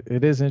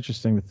 It is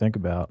interesting to think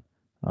about.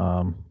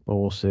 But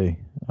we'll see.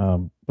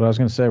 But I was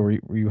gonna say, were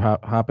you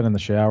hopping in the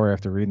shower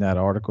after reading that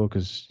article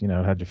because it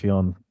had you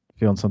feeling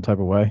some type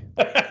of way?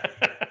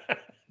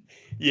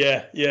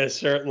 Yeah,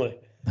 certainly.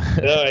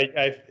 No,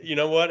 I you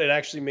know what? It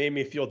actually made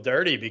me feel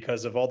dirty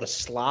because of all the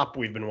slop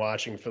we've been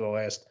watching for the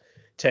last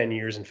 10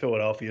 years in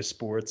Philadelphia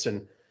sports.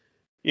 And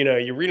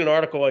you read an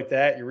article like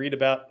that, you read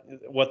about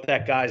what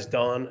that guy's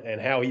done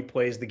and how he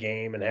plays the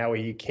game and how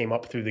he came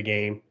up through the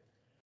game.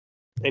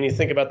 And you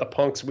think about the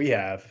punks we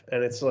have,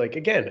 and it's like,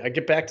 again, I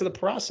get back to the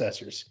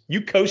processors.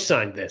 You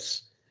co-signed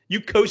this. You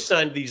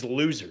co-signed these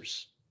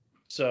losers.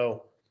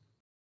 So,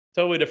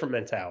 totally different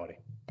mentality.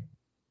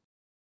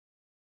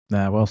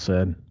 Nah, well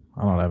said.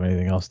 I don't have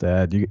anything else to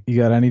add. You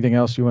got anything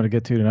else you want to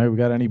get to tonight? We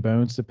got any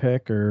bones to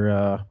pick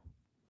or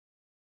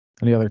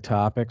any other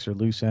topics or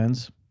loose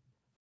ends?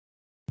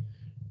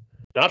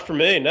 Not for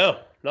me. No,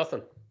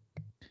 nothing.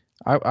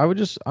 I'm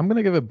going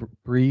to give a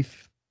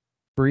brief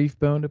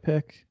bone to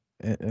pick.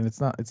 And it's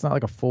not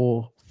like a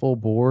full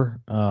bore.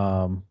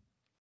 But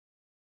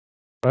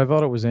I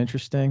thought it was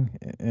interesting,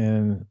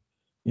 and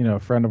a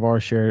friend of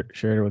ours shared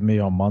it with me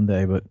on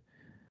Monday. But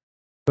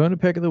bone to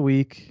pick of the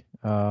week,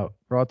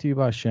 brought to you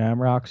by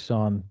Shamrock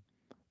Sun.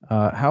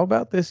 How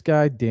about this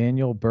guy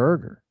Daniel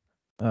Berger?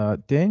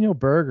 Daniel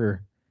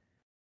Berger,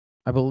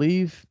 I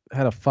believe,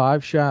 had a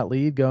 5-shot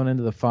lead going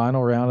into the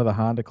final round of the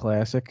Honda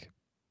Classic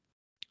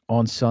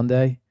on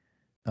Sunday.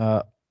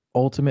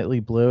 Ultimately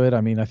blew it.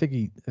 I mean, I think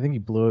he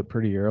blew it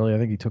pretty early. I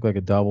think he took like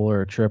a double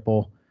or a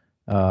triple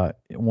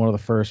one of the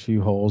first few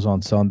holes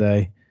on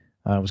Sunday.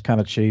 Was kind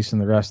of chasing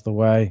the rest of the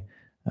way.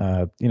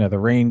 The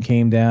rain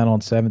came down on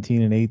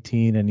 17 and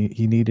 18, and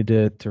he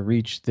needed to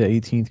reach the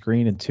 18th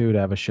green and 2 to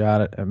have a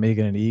shot at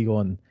making an eagle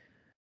and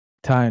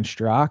tying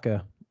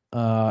Straka.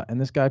 And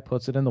this guy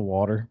puts it in the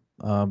water.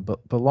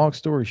 But long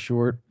story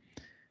short,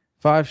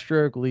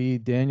 5-stroke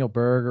lead, Daniel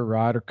Berger,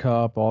 Ryder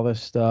Cup, all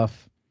this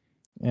stuff.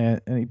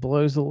 And he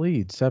blows the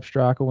lead. Sepp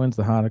Straka wins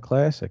the Honda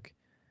Classic.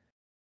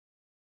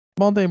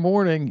 Monday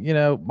morning,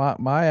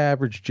 my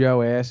average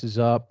Joe ass is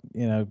up,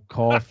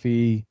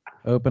 coffee,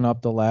 open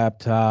up the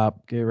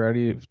laptop, get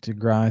ready to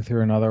grind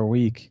through another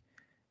week.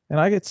 And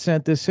I get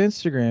sent this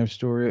Instagram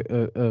story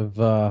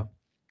of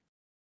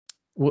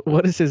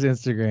what is his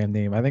Instagram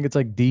name? I think it's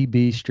like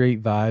DB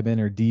Straight Vibin'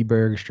 or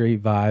D-Berg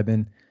Straight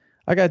Vibin'.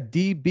 I got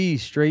DB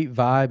Straight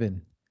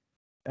Vibin'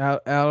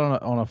 out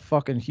on a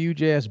fucking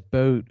huge ass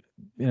boat,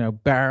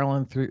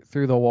 barreling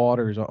through the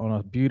waters on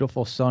a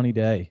beautiful sunny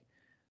day.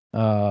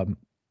 Not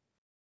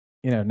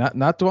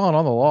dwelling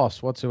on the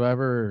loss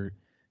whatsoever or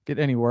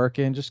getting any work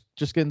in, just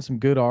getting some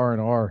good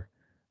R&R.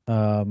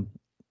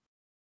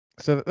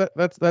 So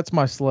that's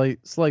my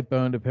slight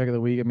bone to pick of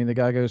the week. I mean, the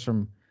guy goes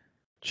from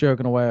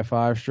choking away a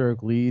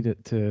 5-stroke lead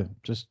to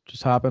just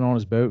hopping on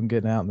his boat and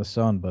getting out in the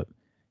sun. But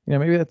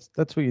maybe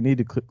that's what you need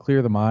to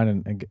clear the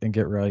mind and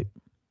get right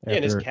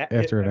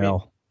after an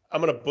L. I'm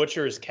going to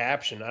butcher his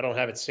caption. I don't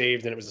have it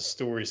saved, and it was a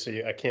story, so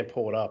I can't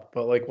pull it up.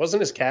 But,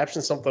 wasn't his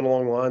caption something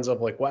along the lines of,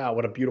 wow,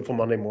 what a beautiful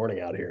Monday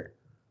morning out here?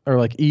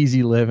 Or,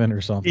 easy living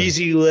or something.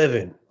 Easy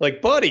living.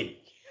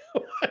 Buddy,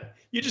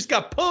 you just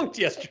got punked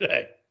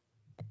yesterday.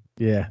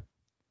 Yeah.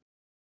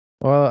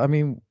 Well, I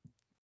mean,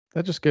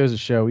 That just goes to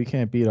show we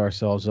can't beat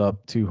ourselves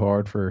up too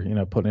hard for,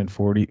 putting in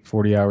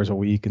 40 hours a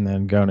week and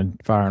then going and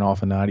firing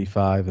off a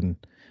 95 and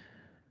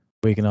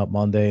waking up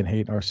Monday and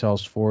hating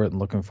ourselves for it and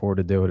looking forward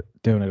to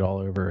doing it all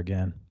over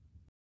again.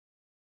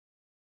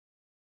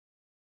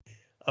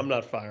 I'm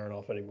not firing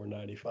off any more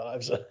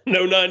 95s.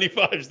 No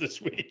 95s this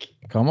week.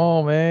 Come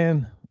on,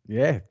 man.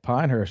 Yeah,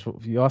 Pinehurst.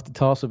 You'll have to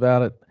tell us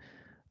about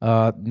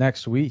it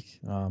next week.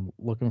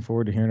 Looking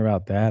forward to hearing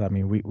about that. I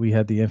mean, we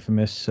had the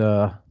infamous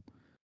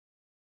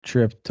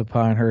trip to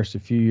Pinehurst a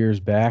few years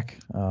back.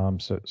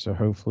 So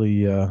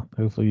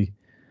hopefully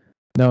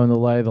knowing the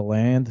lay of the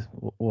land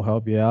will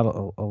help you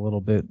out a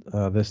little bit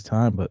this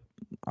time. But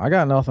I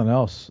got nothing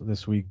else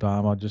this week,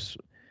 Dom. I just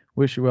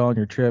wish you well on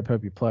your trip.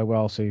 Hope you play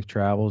well, safe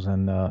travels,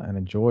 and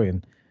enjoy.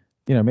 And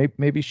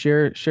maybe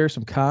share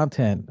some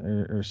content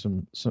or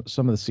some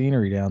of the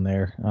scenery down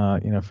there.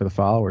 For the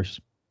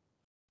followers.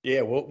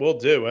 Yeah, we'll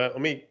do.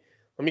 Let me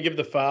give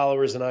the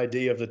followers an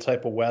idea of the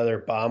type of weather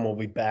Bomb will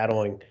be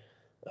battling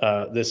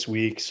this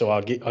week. So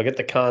I'll get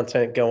the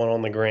content going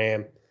on the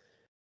gram.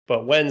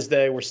 But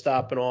Wednesday we're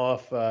stopping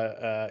off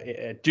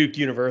at Duke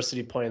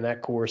University playing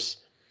that course,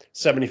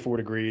 74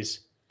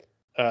 degrees.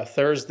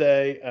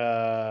 Thursday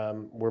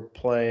we're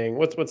playing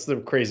what's the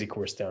crazy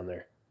course down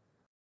there?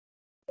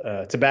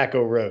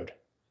 Tobacco Road,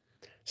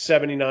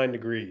 79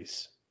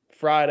 degrees.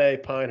 Friday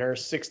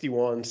Pinehurst,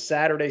 61.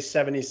 Saturday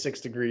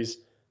 76 degrees.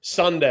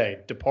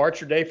 Sunday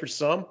departure day for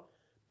some.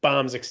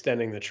 Bomb's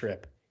extending the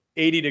trip,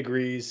 80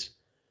 degrees.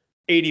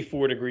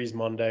 84 degrees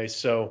Monday.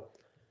 So,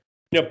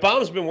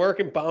 Bomb's been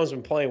working. Bomb's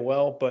been playing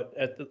well, but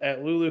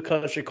at Lulu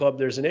Country Club,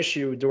 there's an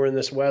issue during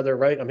this weather,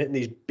 right? I'm hitting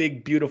these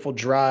big, beautiful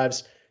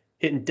drives,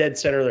 hitting dead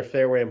center of their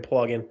fairway and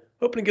plugging.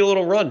 Hoping to get a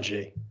little run,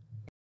 G.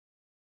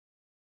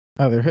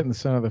 Oh, they're hitting the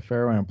center of the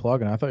fairway and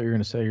plugging. I thought you were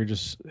going to say you're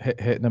just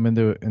hitting them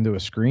into a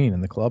screen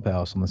in the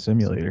clubhouse on the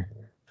simulator.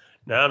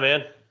 Nah,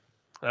 man.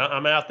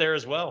 I'm out there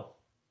as well.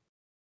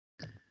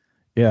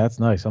 Yeah, that's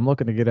nice. I'm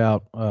looking to get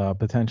out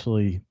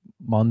potentially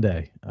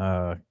Monday.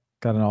 Got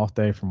an off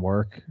day from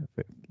work.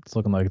 It's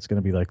looking like it's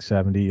going to be like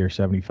 70 or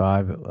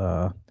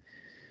 75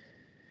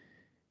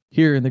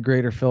 here in the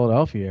greater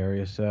Philadelphia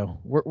area. So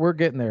we're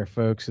getting there,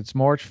 folks. It's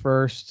March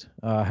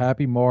 1st.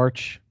 Happy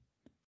March.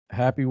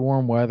 Happy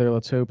warm weather.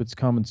 Let's hope it's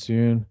coming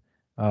soon.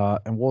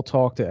 And we'll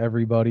talk to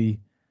everybody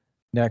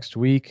next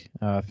week.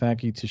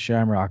 Thank you to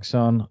Shamrock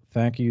Sun.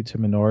 Thank you to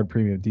Menard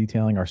Premium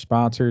Detailing, our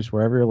sponsors.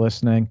 Wherever you're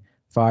listening,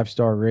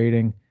 5-star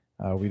rating.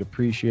 We'd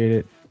appreciate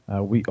it.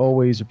 We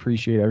always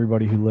appreciate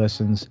everybody who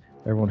listens,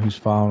 everyone who's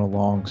following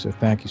along. So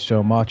thank you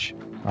so much.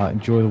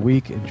 Enjoy the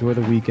week. Enjoy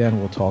the weekend.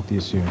 We'll talk to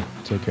you soon.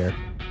 Take care.